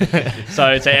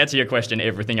 So to answer your question,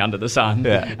 everything under the sun.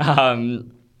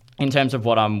 In terms of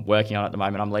what I'm working on at the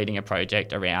moment, I'm leading a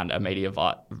project around a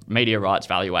media rights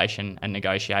valuation and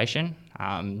negotiation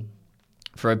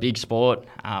for a big sport,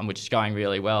 which is going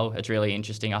really well. It's really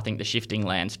interesting. I think the shifting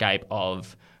landscape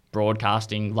of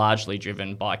broadcasting, largely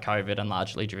driven by COVID and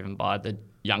largely driven by the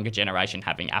younger generation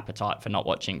having appetite for not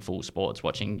watching full sports,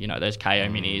 watching those KO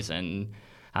minis,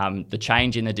 and the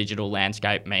change in the digital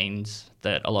landscape means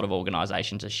that a lot of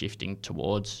organisations are shifting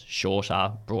towards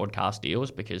shorter broadcast deals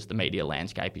because the media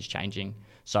landscape is changing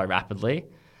so rapidly.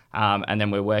 And then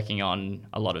we're working on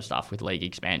a lot of stuff with league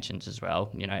expansions as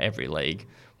well. Every league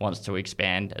wants to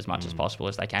expand as much as possible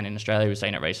as they can in Australia. We've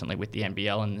seen it recently with the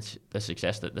NBL and the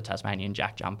success that the Tasmanian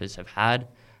Jack Jumpers have had.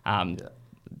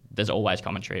 There's always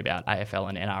commentary about AFL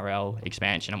and NRL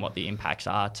expansion and what the impacts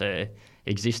are to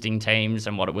existing teams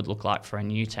and what it would look like for a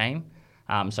new team.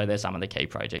 So there's some of the key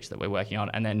projects that we're working on,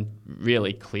 and then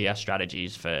really clear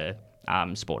strategies for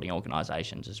sporting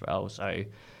organisations as well. So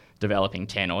developing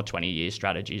 10 or 20-year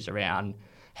strategies around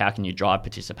how can you drive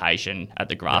participation at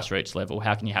the grassroots level,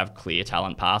 how can you have clear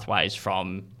talent pathways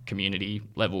from community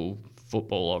level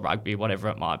football or rugby, whatever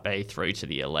it might be, through to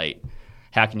the elite.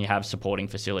 How can you have supporting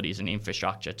facilities and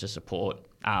infrastructure to support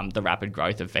the rapid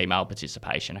growth of female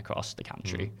participation across the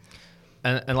country?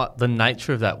 And like the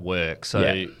nature of that work,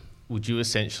 so would you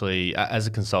essentially, as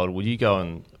a consultant, would you go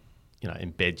and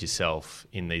embed yourself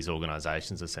in these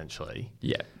organisations essentially?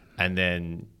 Yeah. And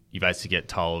then you basically get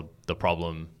told the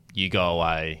problem, you go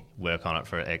away, work on it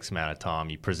for X amount of time,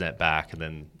 you present back, and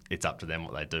then it's up to them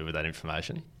what they do with that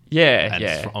information? And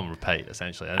it's on repeat,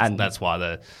 essentially. And that's why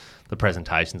the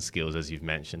presentation skills, as you've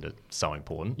mentioned, are so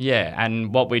important. Yeah,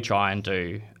 and what we try and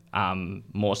do,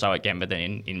 more so at Gemba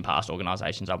than in past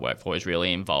organisations I've worked for, is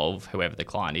really involve whoever the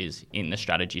client is in the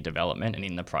strategy development and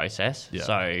in the process. Yeah.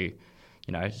 So,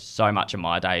 so much of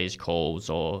my day is calls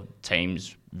or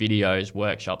Teams videos,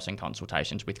 workshops and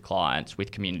consultations with clients,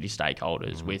 with community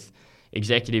stakeholders, with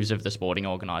executives of the sporting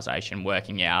organisation,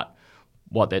 working out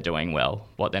what they're doing well,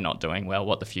 what they're not doing well,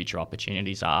 what the future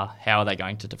opportunities are, how are they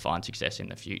going to define success in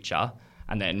the future,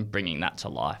 and then bringing that to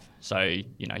life. So,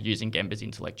 using Gemba's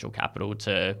intellectual capital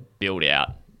to build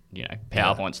out,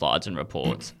 PowerPoint slides and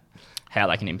reports, how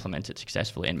they can implement it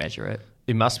successfully and measure it.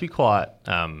 It must be quite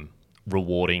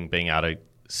rewarding being able to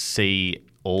see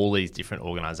all these different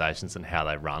organisations and how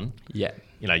they run. Yeah.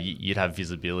 You know, you'd have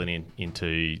visibility into,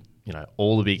 you know,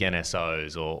 all the big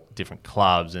NSOs or different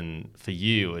clubs, and for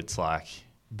you, it's like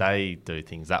they do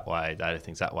things that way, they do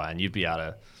things that way, and you'd be able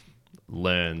to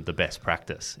learn the best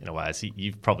practice in a way. So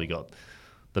you've probably got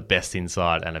the best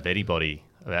insight and of anybody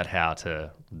about how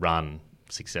to run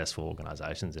successful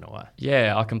organisations in a way.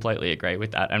 Yeah, I completely agree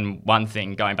with that. And one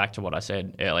thing, going back to what I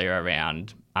said earlier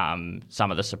around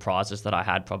some of the surprises that I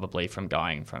had probably from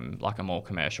going from like a more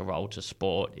commercial role to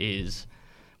sport, is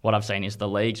what I've seen is the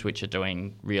leagues which are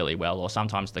doing really well, or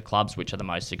sometimes the clubs which are the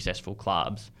most successful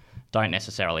clubs, don't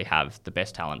necessarily have the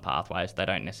best talent pathways. They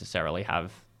don't necessarily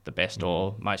have the best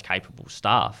or most capable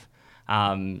staff.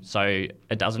 So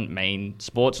it doesn't mean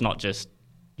sport's not just,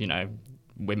 you know,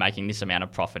 we're making this amount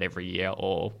of profit every year,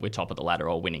 or we're top of the ladder,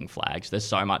 or winning flags. There's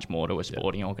so much more to a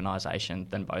sporting organisation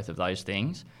than both of those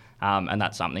things. And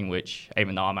that's something which,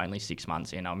 even though I'm only 6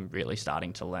 months in, I'm really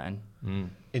starting to learn.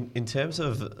 In terms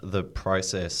of the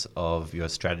process of your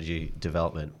strategy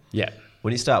development, Yeah.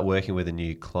 when you start working with a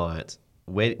new client,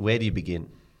 where do you begin?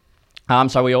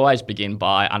 So we always begin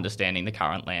by understanding the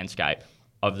current landscape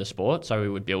of the sport. So we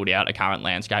would build out a current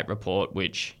landscape report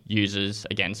which uses,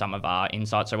 again, some of our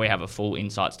insights. So we have a full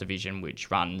insights division which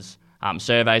runs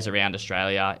surveys around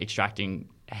Australia, extracting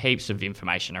heaps of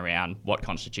information around what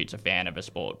constitutes a fan of a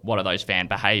sport, what are those fan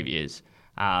behaviours,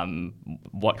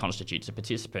 what constitutes a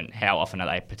participant, how often are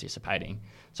they participating.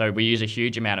 So we use a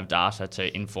huge amount of data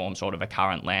to inform sort of a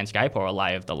current landscape or a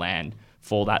lay of the land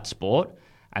for that sport.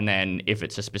 And then if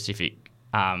it's a specific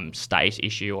state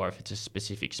issue, or if it's a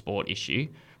specific sport issue,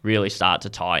 really start to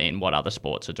tie in what other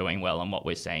sports are doing well and what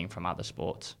we're seeing from other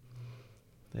sports.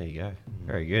 There you go.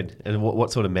 Very good. And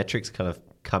what sort of metrics kind of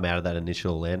come out of that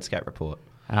initial landscape report?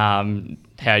 How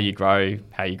you grow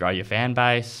your fan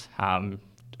base.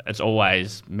 It's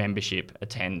always membership,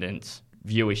 attendance,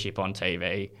 viewership on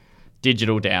TV,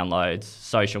 digital downloads,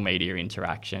 social media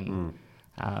interaction.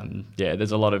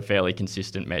 There's a lot of fairly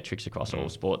consistent metrics across all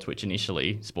sports, which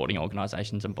initially sporting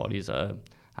organisations and bodies are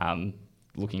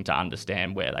looking to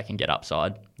understand where they can get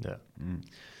upside. Yeah.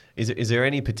 Is there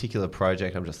any particular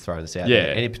project, I'm just throwing this out Yeah.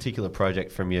 there, any particular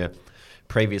project from your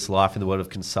previous life in the world of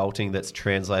consulting that's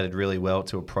translated really well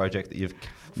to a project that you've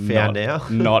found now?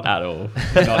 Not at all.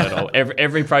 Not at all.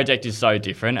 Every project is so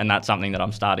different, and that's something that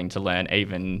I'm starting to learn,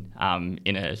 even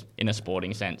in a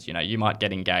sporting sense. You know, you might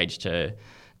get engaged to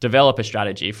develop a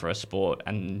strategy for a sport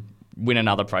and win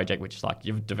another project which is like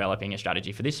you're developing a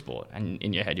strategy for this sport, and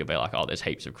in your head you'll be like, oh, there's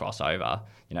heaps of crossover,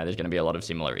 you know, there's going to be a lot of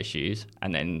similar issues.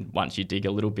 And then once you dig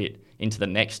a little bit into the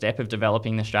next step of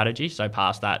developing the strategy, so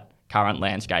past that current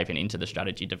landscape and into the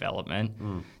strategy development,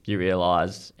 you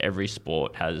realise every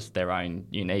sport has their own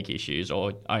unique issues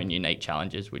or own unique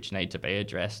challenges which need to be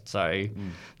addressed. So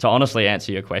to honestly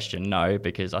answer your question, no,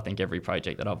 because I think every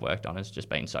project that I've worked on has just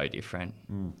been so different.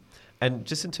 And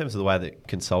just in terms of the way that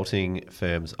consulting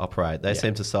firms operate, they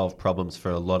seem to solve problems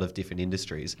for a lot of different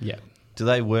industries. Yeah. Do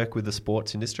they work with the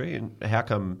sports industry? And how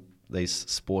come these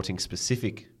sporting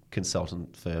specific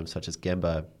consultant firms such as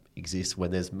Gemba exist when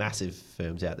there's massive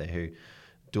firms out there who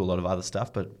do a lot of other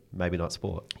stuff, but maybe not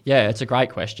sport? Yeah, it's a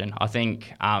great question. I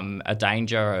think a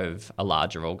danger of a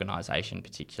larger organisation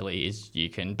particularly is you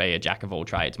can be a jack of all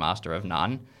trades, master of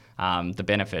none. The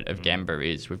benefit of Gemba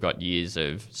is we've got years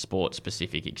of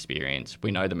sport-specific experience.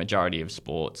 We know the majority of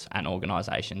sports and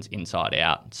organisations inside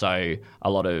out. So a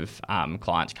lot of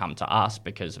clients come to us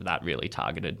because of that really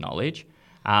targeted knowledge.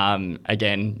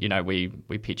 Again, you know, we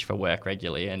pitch for work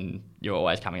regularly, and you're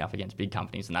always coming up against big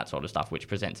companies and that sort of stuff, which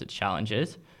presents its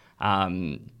challenges.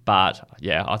 But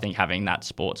yeah, I think having that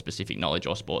sport-specific knowledge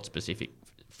or sport-specific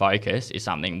focus is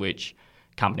something which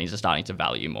companies are starting to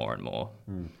value more and more.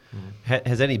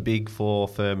 Has any Big Four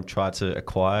firm tried to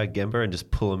acquire Gemba and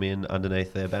just pull them in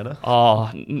underneath their banner?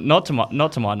 Oh, not to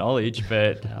my knowledge,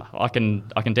 but I can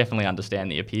definitely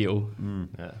understand the appeal.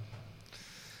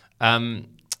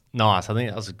 Nice. I think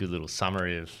that was a good little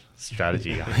summary of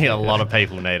strategy. I think a lot of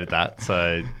people needed that,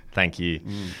 so thank you.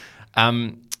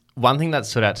 One thing that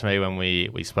stood out to me when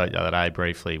we spoke the other day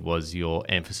briefly was your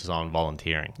emphasis on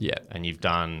volunteering. Yeah. And you've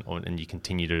done, and you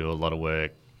continue to do a lot of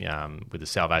work with the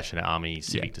Salvation Army,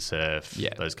 Civic to Surf,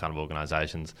 those kind of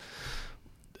organisations.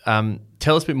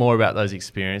 Tell us a bit more about those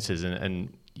experiences,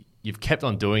 and you've kept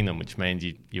on doing them, which means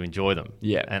you enjoy them.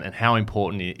 Yeah. And how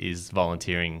important is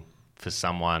volunteering for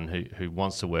someone who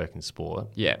wants to work in sport?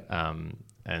 Yeah.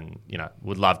 And, you know,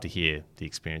 would love to hear the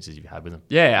experiences you've had with them.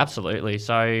 Yeah, absolutely.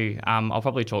 So I'll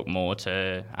probably talk more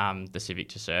to the Civic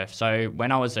to Surf. So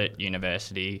when I was at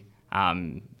university,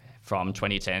 from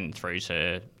 2010 through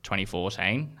to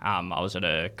 2014. I was at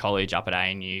a college up at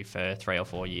ANU for 3 or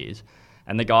 4 years.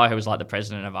 And the guy who was like the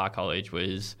president of our college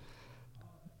was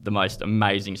the most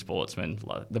amazing sportsman,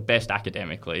 like the best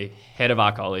academically, head of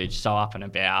our college, so up and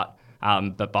about.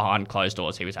 But behind closed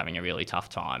doors, he was having a really tough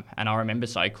time. And I remember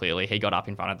so clearly, he got up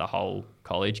in front of the whole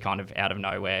college, kind of out of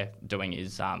nowhere, doing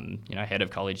his, head of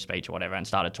college speech or whatever, and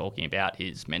started talking about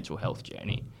his mental health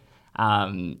journey.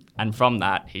 And from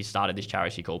that, he started this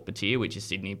charity called Batir, which is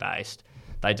Sydney-based.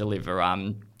 They deliver,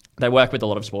 they work with a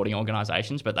lot of sporting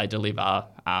organisations, but they deliver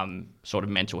sort of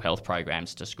mental health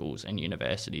programs to schools and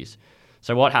universities.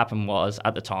 So what happened was,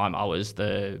 at the time, I was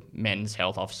the men's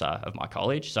health officer of my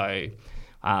college. So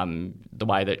the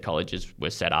way that colleges were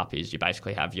set up is you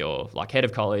basically have your head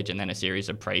of college and then a series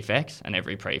of prefects, and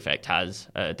every prefect has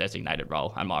a designated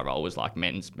role. And my role was like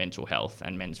men's mental health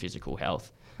and men's physical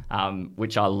health,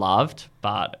 which I loved,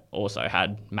 but also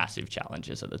had massive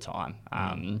challenges at the time.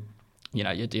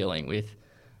 You're dealing with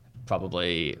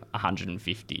probably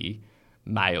 150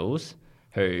 males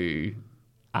who...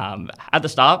 at the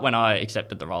start, when I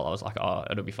accepted the role, I was like, "Oh,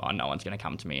 it'll be fine. No one's going to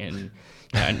come to me,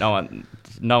 and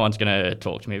no one's going to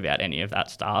talk to me about any of that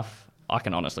stuff." I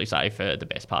can honestly say, for the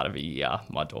best part of a year,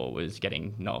 my door was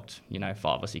getting knocked,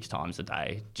 5 or 6 times a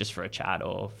day, just for a chat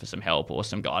or for some help or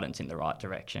some guidance in the right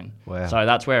direction. Wow. So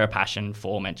that's where a passion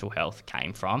for mental health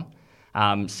came from.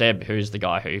 Seb, who's the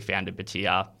guy who founded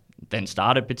Batir, then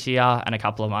started Batir, and a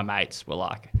couple of my mates were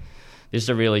like, "This is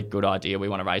a really good idea. We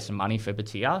want to raise some money for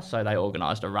Batir." So they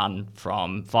organised a run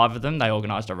from 5 of them. They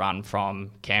organised a run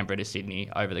from Canberra to Sydney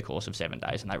over the course of 7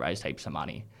 days, and they raised heaps of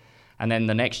money. And then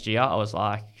the next year, I was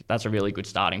like, that's a really good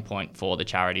starting point for the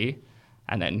charity.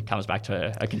 And then comes back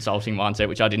to a consulting mindset,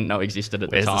 which I didn't know existed at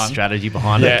the time. Where's the strategy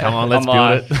behind it? Come on, let's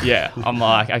build it. Yeah, I'm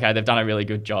like, okay, they've done a really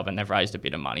good job and they've raised a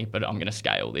bit of money, but I'm going to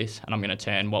scale this. And I'm going to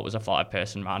turn what was a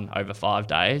 5-person run over 5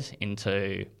 days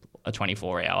into a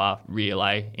 24-hour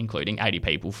relay, including 80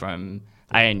 people from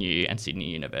ANU and Sydney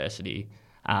University.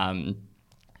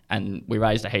 And we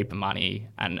raised a heap of money,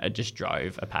 and it just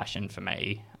drove a passion for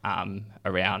me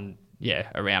around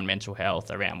mental health,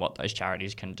 around what those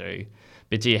charities can do.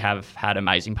 Batir have had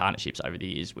amazing partnerships over the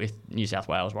years with New South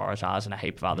Wales Waratahs and a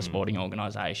heap of other sporting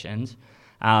organisations.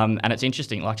 And it's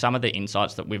interesting, like some of the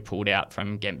insights that we've pulled out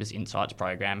from Gemba's Insights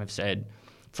program have said,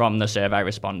 from the survey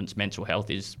respondents, mental health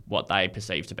is what they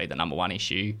perceive to be the number one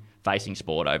issue facing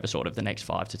sport over sort of the next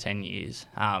 5 to 10 years.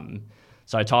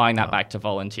 So tying that back to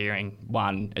volunteering,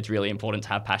 one, it's really important to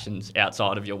have passions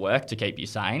outside of your work to keep you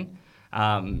sane.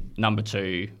 Number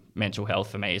two, mental health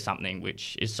for me is something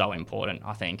which is so important.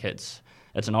 I think it's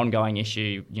an ongoing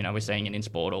issue. We're seeing it in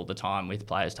sport all the time with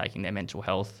players taking their mental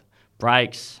health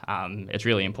breaks. It's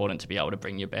really important to be able to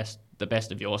bring the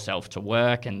best of yourself to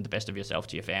work and the best of yourself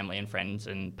to your family and friends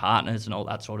and partners and all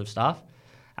that sort of stuff.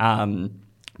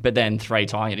 But then 3,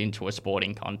 tying it into a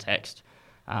sporting context,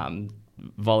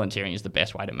 volunteering is the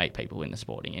best way to meet people in the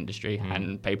sporting industry,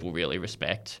 and people really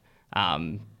respect,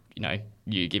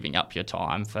 you giving up your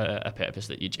time for a purpose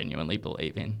that you genuinely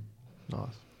believe in.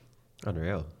 Nice.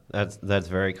 Unreal. That's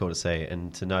very cool to see,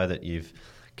 and to know that you've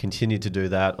continued to do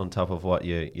that on top of what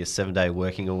your 7-day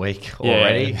working a week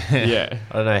already. Yeah.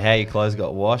 I don't know how your clothes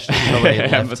got washed.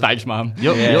 But thanks, Mum.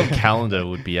 Your calendar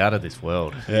would be out of this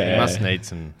world. Yeah. You must need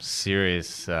some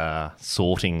serious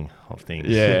sorting of things.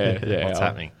 Yeah. What's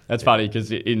happening? That's funny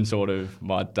because in sort of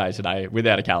my day-to-day,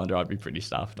 without a calendar, I'd be pretty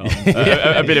stuffed. I'm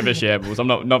a bit of a shambles. I'm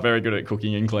not very good at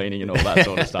cooking and cleaning and all that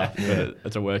sort of stuff, but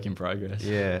it's a work in progress.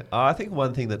 Yeah. I think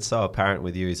one thing that's so apparent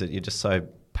with you is that you're just so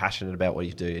passionate about what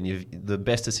you do, and the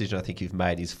best decision I think you've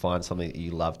made is find something that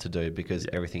you love to do, because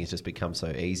everything has just become so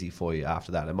easy for you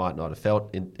after that. It might not have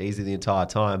felt easy the entire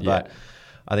time, but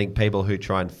I think people who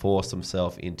try and force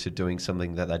themselves into doing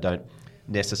something that they don't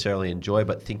necessarily enjoy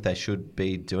but think they should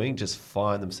be doing just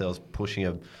find themselves pushing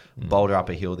a boulder up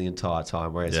a hill the entire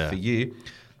time, whereas for you,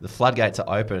 the floodgates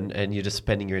are open and you're just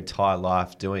spending your entire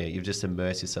life doing it. You've just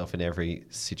immersed yourself in every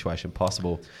situation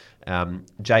possible.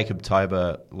 Jacob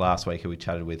Tober last week, who we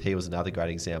chatted with, he was another great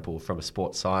example from a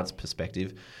sports science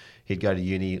perspective. He'd go to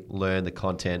uni, learn the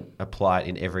content, apply it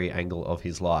in every angle of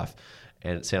his life.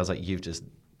 And it sounds like you've just,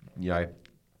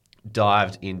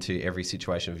 dived into every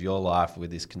situation of your life with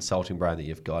this consulting brain that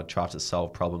you've got, tried to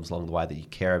solve problems along the way that you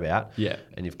care about. Yeah.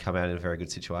 And you've come out in a very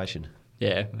good situation.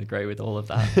 Yeah, I agree with all of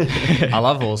that. I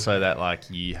love also that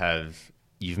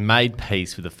you've made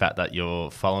peace with the fact that you're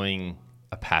following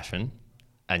a passion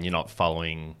and you're not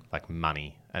following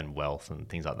money and wealth and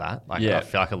things like that. I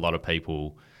feel like a lot of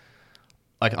people,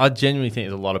 I genuinely think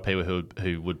there's a lot of people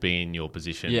who would be in your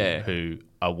position who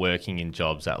are working in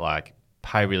jobs that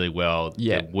pay really well.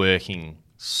 They're working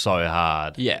so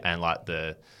hard. Yeah. And like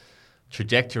the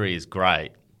trajectory is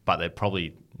great, but they're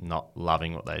probably not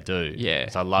loving what they do. Yeah.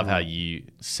 So I love how you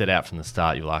set out from the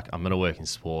start. You're like, I'm going to work in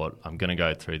sport. I'm going to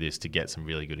go through this to get some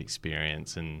really good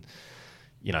experience and,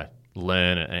 you know,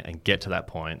 learn and get to that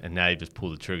point. And now you just pull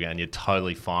the trigger and you're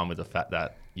totally fine with the fact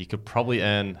that you could probably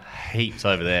earn heaps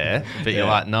over there, but you're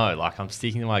like, no, like I'm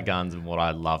sticking to my guns and what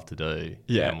I love to do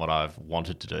and what I've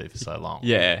wanted to do for so long.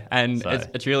 Yeah, and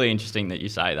it's really interesting that you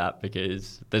say that,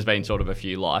 because there's been sort of a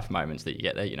few life moments that you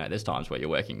get there. You know, there's times where you're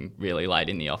working really late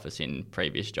in the office in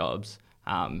previous jobs,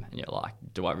 and you're like,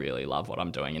 do I really love what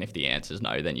I'm doing? And if the answer is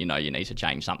no, then you know you need to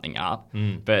change something up.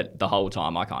 But the whole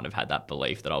time I kind of had that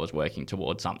belief that I was working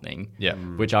towards something,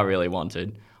 which I really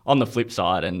wanted. On the flip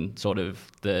side, and sort of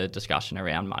the discussion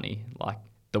around money, like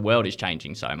the world is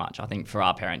changing so much. I think for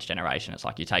our parents' generation, it's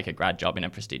like you take a grad job in a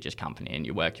prestigious company and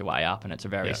you work your way up, and it's a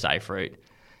very safe route.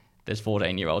 There's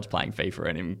 14-year-olds playing FIFA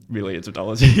earning millions of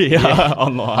dollars a year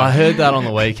online. I heard that on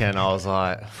the weekend. I was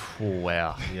like, oh,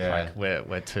 wow, like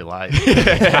we're too late.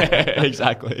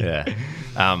 Exactly. Yeah.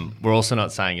 We're also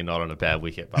not saying you're not on a bad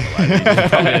wicket, by the way. You're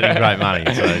probably earning great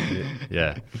money. So,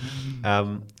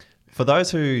 yeah. For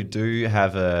those who do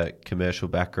have a commercial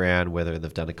background, whether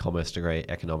they've done a commerce degree,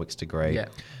 economics degree,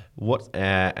 what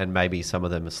and maybe some of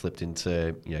them have slipped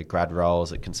into grad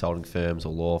roles at consulting firms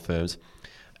or law firms,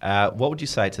 what would you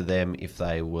say to them if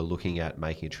they were looking at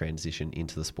making a transition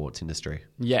into the sports industry?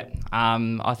 Yeah,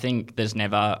 I think there's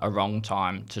never a wrong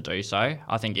time to do so.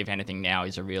 I think if anything, now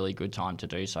is a really good time to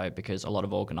do so, because a lot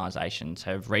of organisations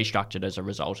have restructured as a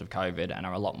result of COVID and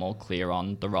are a lot more clear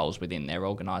on the roles within their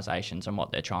organisations and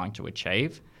what they're trying to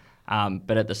achieve.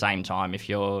 But at the same time, if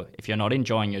you're not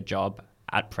enjoying your job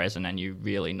at present and you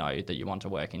really know that you want to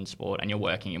work in sport and you're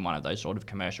working in one of those sort of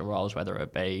commercial roles, whether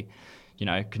it be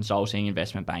consulting,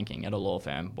 investment banking at a law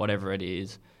firm, whatever it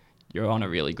is, you're on a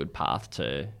really good path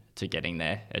to getting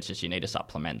there. It's just you need to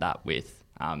supplement that with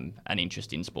an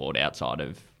interest in sport outside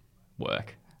of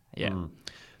work. Yeah.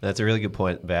 That's a really good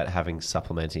point about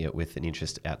supplementing it with an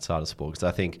interest outside of sport, because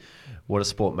I think what a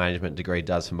sport management degree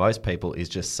does for most people is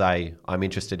just say, I'm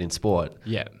interested in sport.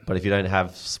 Yeah. But if you don't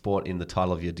have sport in the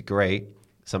title of your degree,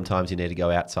 sometimes you need to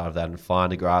go outside of that and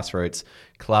find a grassroots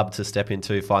club to step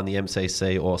into, find the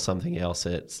MCC or something else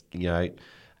that's,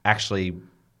 actually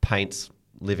paints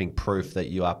living proof that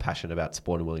you are passionate about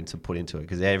sport and willing to put into it.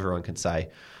 Because everyone can say,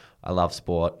 I love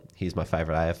sport, here's my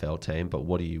favourite AFL team, but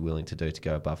what are you willing to do to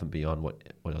go above and beyond what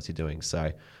else you're doing? So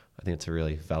I think it's a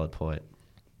really valid point.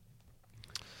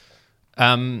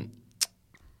 Finally,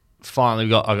 I've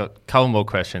got a couple more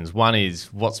questions. One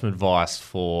is, what's some advice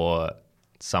for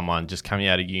someone just coming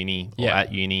out of uni or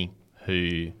at uni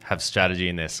who have strategy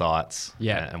in their sights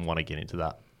and want to get into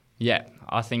that? Yeah,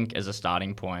 I think as a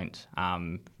starting point,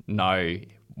 know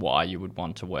why you would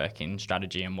want to work in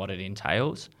strategy and what it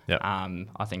entails. Yep.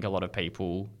 I think a lot of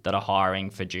people that are hiring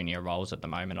for junior roles at the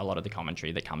moment, a lot of the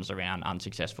commentary that comes around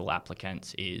unsuccessful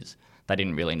applicants is they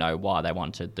didn't really know why they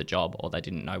wanted the job, or they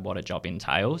didn't know what a job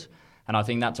entails. And I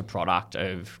think that's a product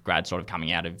of grads sort of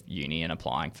coming out of uni and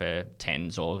applying for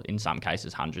tens or in some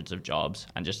cases hundreds of jobs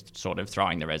and just sort of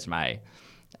throwing the resume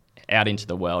out into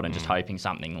the world and just hoping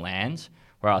something lands.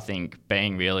 Where I think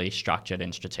being really structured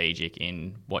and strategic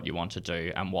in what you want to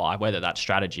do and why, whether that's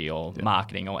strategy or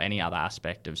marketing or any other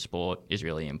aspect of sport, is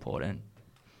really important.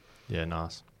 Yeah,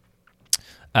 nice.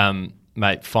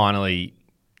 Mate, finally,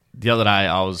 the other day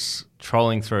I was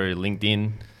trolling through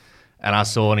LinkedIn and I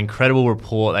saw an incredible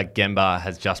report that Gemba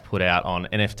has just put out on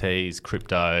NFTs,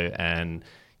 crypto, and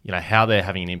how they're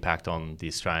having an impact on the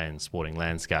Australian sporting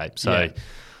landscape. So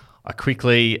I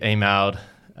quickly emailed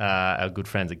our good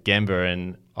friends at Gemba,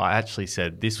 and I actually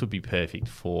said this would be perfect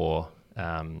for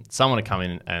someone to come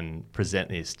in and present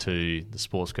this to the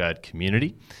sports grad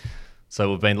community. So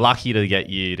we've been lucky to get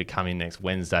you to come in next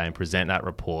Wednesday and present that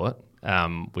report,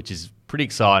 which is pretty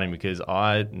exciting because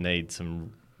I need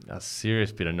a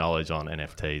serious bit of knowledge on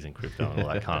NFTs and crypto and all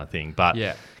that kind of thing. But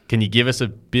can you give us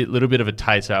a little bit of a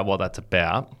taste about what that's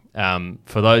about?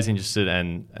 For those interested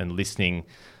and listening,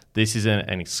 this is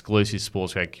an exclusive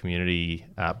Sports Grad community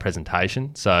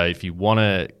presentation. So if you want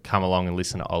to come along and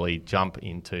listen to Ollie, jump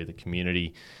into the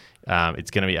community.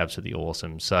 It's going to be absolutely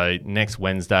awesome. So next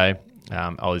Wednesday,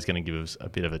 Ollie's going to give us a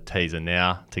bit of a teaser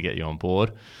now to get you on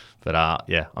board. But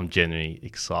I'm genuinely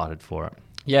excited for it.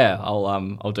 Yeah,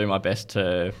 I'll do my best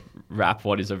to wrap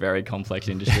what is a very complex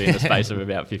industry in the space of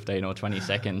about 15 or 20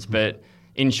 seconds. But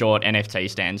in short, NFT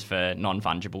stands for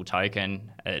non-fungible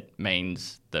token. It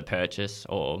means the purchase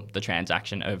or the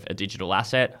transaction of a digital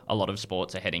asset. A lot of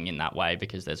sports are heading in that way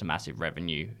because there's a massive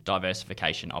revenue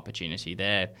diversification opportunity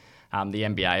there. The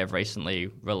NBA have recently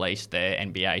released their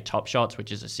NBA Top Shots,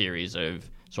 which is a series of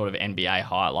sort of NBA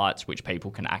highlights which people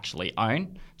can actually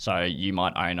own. So you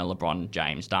might own a LeBron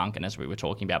James dunk, and as we were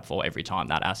talking about before, every time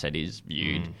that asset is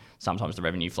viewed, sometimes the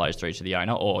revenue flows through to the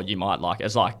owner, or you might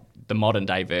it's like the modern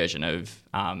day version of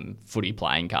footy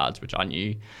playing cards, which I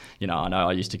know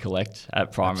I used to collect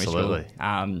at primary school.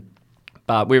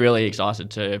 But we're really excited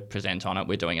to present on it.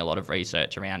 We're doing a lot of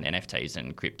research around NFTs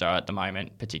and crypto at the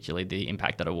moment, particularly the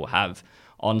impact that it will have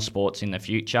on sports in the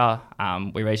future.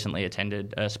 We recently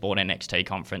attended a Sport NXT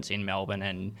conference in Melbourne,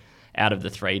 and out of the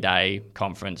 3-day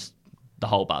conference, the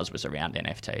whole buzz was around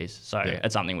NFTs. So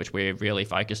it's something which we're really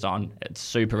focused on. It's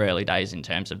super early days in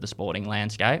terms of the sporting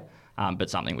landscape, but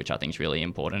something which I think is really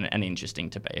important and interesting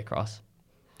to be across.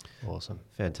 Awesome.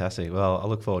 Fantastic. Well, I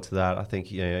look forward to that. I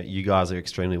think you guys are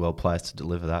extremely well placed to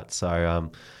deliver that.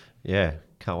 So,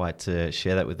 can't wait to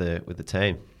share that with the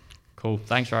team. Cool.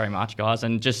 Thanks very much, guys.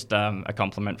 And just a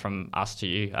compliment from us to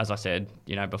you. As I said,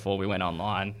 before we went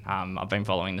online, I've been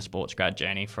following the sports grad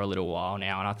journey for a little while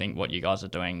now, and I think what you guys are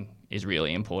doing is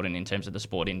really important in terms of the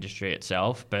sport industry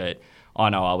itself. But I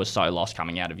know I was so lost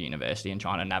coming out of university and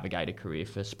trying to navigate a career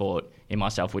for sport in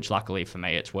myself, which luckily for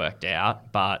me it's worked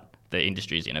out. But the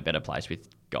industry's in a better place with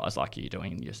guys like you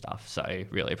doing your stuff. So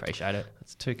really appreciate it.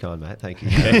 That's too kind, mate. Thank you.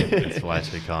 It's way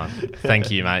too kind. Thank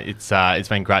you, mate. It's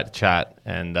been great to chat,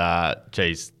 and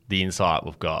the insight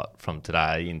we've got from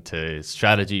today into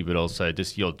strategy, but also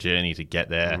just your journey to get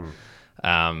there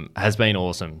has been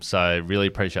awesome. So really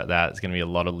appreciate that. There's going to be a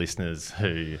lot of listeners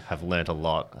who have learnt a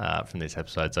lot from this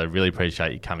episode. So really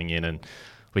appreciate you coming in, and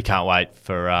we can't wait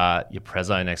for your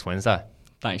prezzo next Wednesday.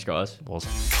 Thanks, guys.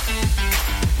 Awesome.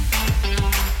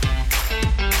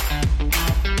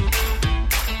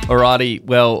 Alrighty,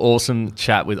 well, awesome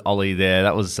chat with Ollie there.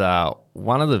 That was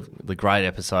one of the great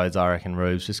episodes, I reckon,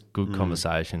 Rubes. Just good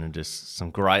conversation and just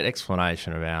some great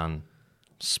explanation around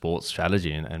sports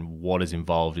strategy and what is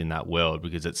involved in that world,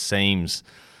 because it seems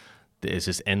there's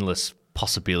just endless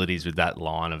possibilities with that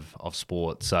line of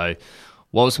sport. So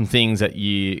what were some things that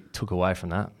you took away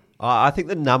from that? I think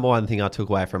the number one thing I took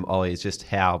away from Ollie is just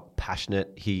how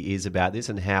passionate he is about this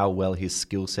and how well his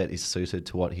skill set is suited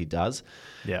to what he does.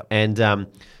 Yeah. And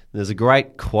there's a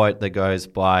great quote that goes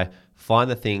by, find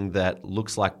the thing that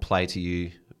looks like play to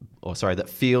you, that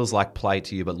feels like play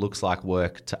to you but looks like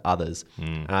work to others.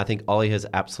 And I think Ollie has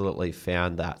absolutely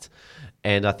found that.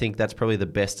 And I think that's probably the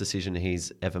best decision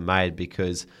he's ever made,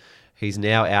 because he's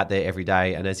now out there every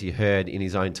day, and as you heard, in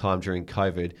his own time during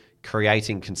COVID,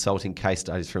 creating consulting case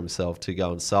studies for himself to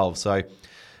go and solve. So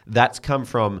that's come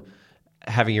from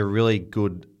having a really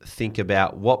good think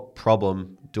about, what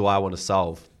problem do I want to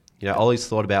solve? Ollie's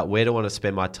thought about, where do I want to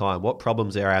spend my time? What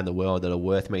problems are around the world that are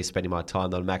worth me spending my time,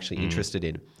 that I'm actually interested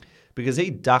in? Because he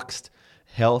duxed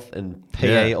health and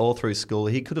PE all through school.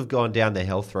 He could have gone down the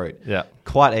health route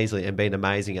quite easily and been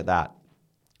amazing at that.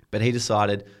 But he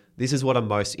decided, this is what I'm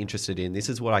most interested in. This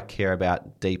is what I care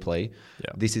about deeply.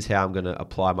 Yeah. This is how I'm going to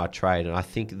apply my trade. And I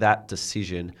think that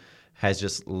decision has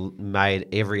just made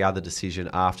every other decision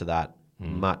after that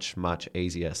much, much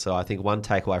easier. So I think one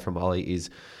takeaway from Ollie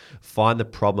is find the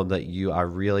problem that you are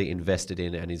really invested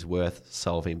in and is worth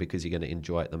solving, because you're going to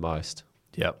enjoy it the most.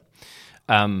 Yep.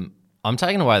 I'm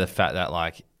taking away the fact that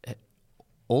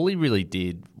all he really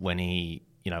did when he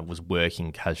was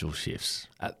working casual shifts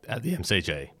at the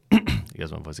MCG, you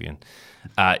guys want my voice again,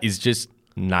 is just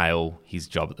nail his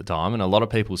job at the time. And a lot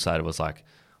of people say to us,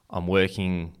 I'm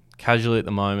working casually at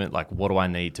the moment, what do I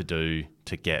need to do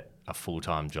to get a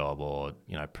full-time job or,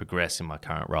 progress in my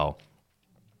current role?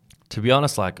 To be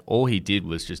honest, all he did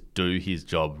was just do his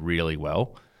job really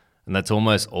well. And that's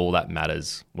almost all that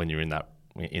matters when you're in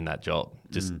that job.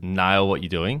 Just nail what you're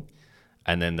doing,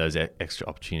 and then those extra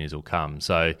opportunities will come.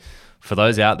 So for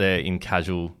those out there in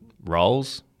casual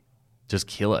roles, just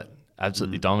kill it.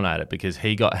 Absolutely dominate it, because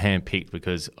he got handpicked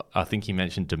because I think he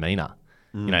mentioned demeanour.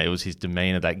 It was his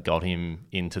demeanour that got him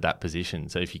into that position.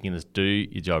 So if you can just do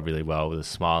your job really well with a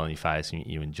smile on your face and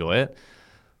you enjoy it,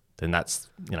 then that's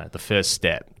the first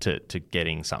step to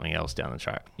getting something else down the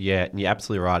track. Yeah, and you're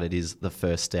absolutely right. It is the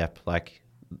first step.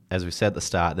 As we said at the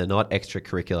start, they're not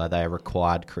extracurricular, they are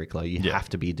required curricular. You have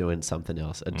to be doing something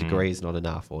else. A degree is not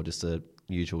enough, or just a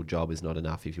usual job is not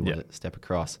enough if you want to step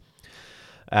across.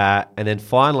 And then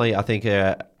finally, I think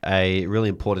a really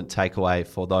important takeaway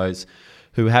for those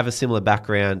who have a similar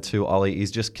background to Ollie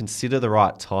is just consider the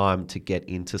right time to get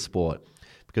into sport.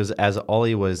 Because as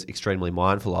Ollie was extremely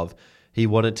mindful of, he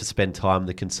wanted to spend time in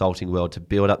the consulting world to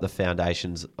build up the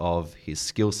foundations of his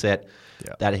skill set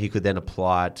that he could then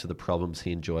apply to the problems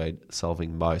he enjoyed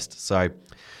solving most. So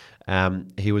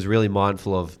he was really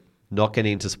mindful of not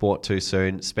getting into sport too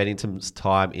soon, spending some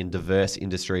time in diverse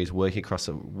industries, working across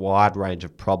a wide range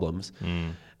of problems,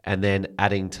 and then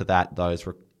adding to that those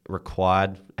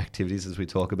required activities, as we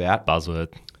talk about. Buzzword.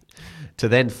 To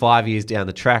then 5 years down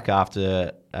the track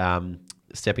after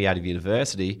stepping out of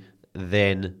university,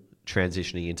 then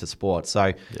transitioning into sport.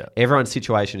 So everyone's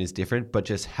situation is different, but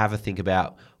just have a think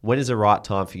about when is the right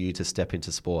time for you to step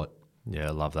into sport. Yeah,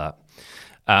 I love that.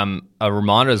 A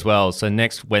reminder as well, so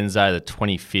next Wednesday, the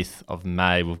 25th of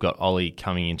May, we've got Ollie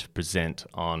coming in to present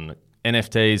on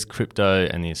NFTs, crypto,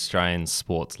 and the Australian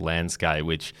sports landscape,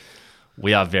 which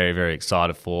we are very, very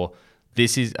excited for.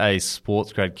 This is a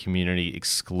SportsGrad community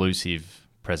exclusive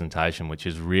presentation, which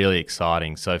is really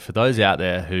exciting. So for those out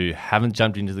there who haven't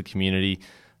jumped into the community,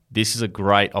 this is a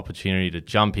great opportunity to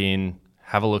jump in,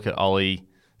 have a look at Ollie,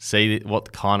 see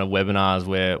what kind of webinars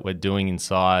we're doing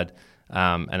inside.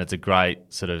 And it's a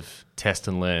great sort of test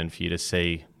and learn for you to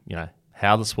see,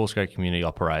 how the SportsGrad community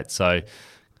operates. So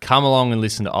come along and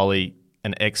listen to Ollie,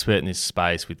 an expert in this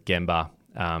space with Gemba.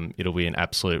 It'll be an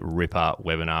absolute ripper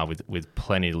webinar with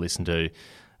plenty to listen to.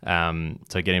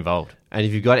 So get involved. And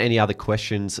if you've got any other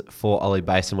questions for Ollie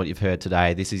based on what you've heard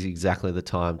today, this is exactly the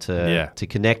time to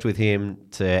connect with him,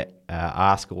 to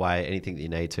ask away anything that you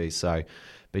need to. So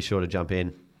be sure to jump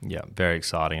in. Yeah, very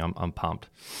exciting. I'm pumped.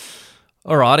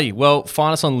 Alrighty, well,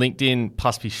 find us on LinkedIn,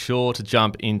 plus be sure to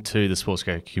jump into the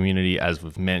SportsGrad community as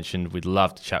we've mentioned. We'd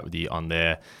love to chat with you on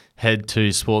there. Head to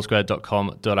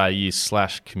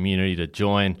sportsgrad.com.au/community to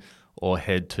join, or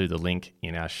head to the link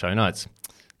in our show notes.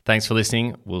 Thanks for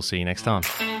listening. We'll see you next time.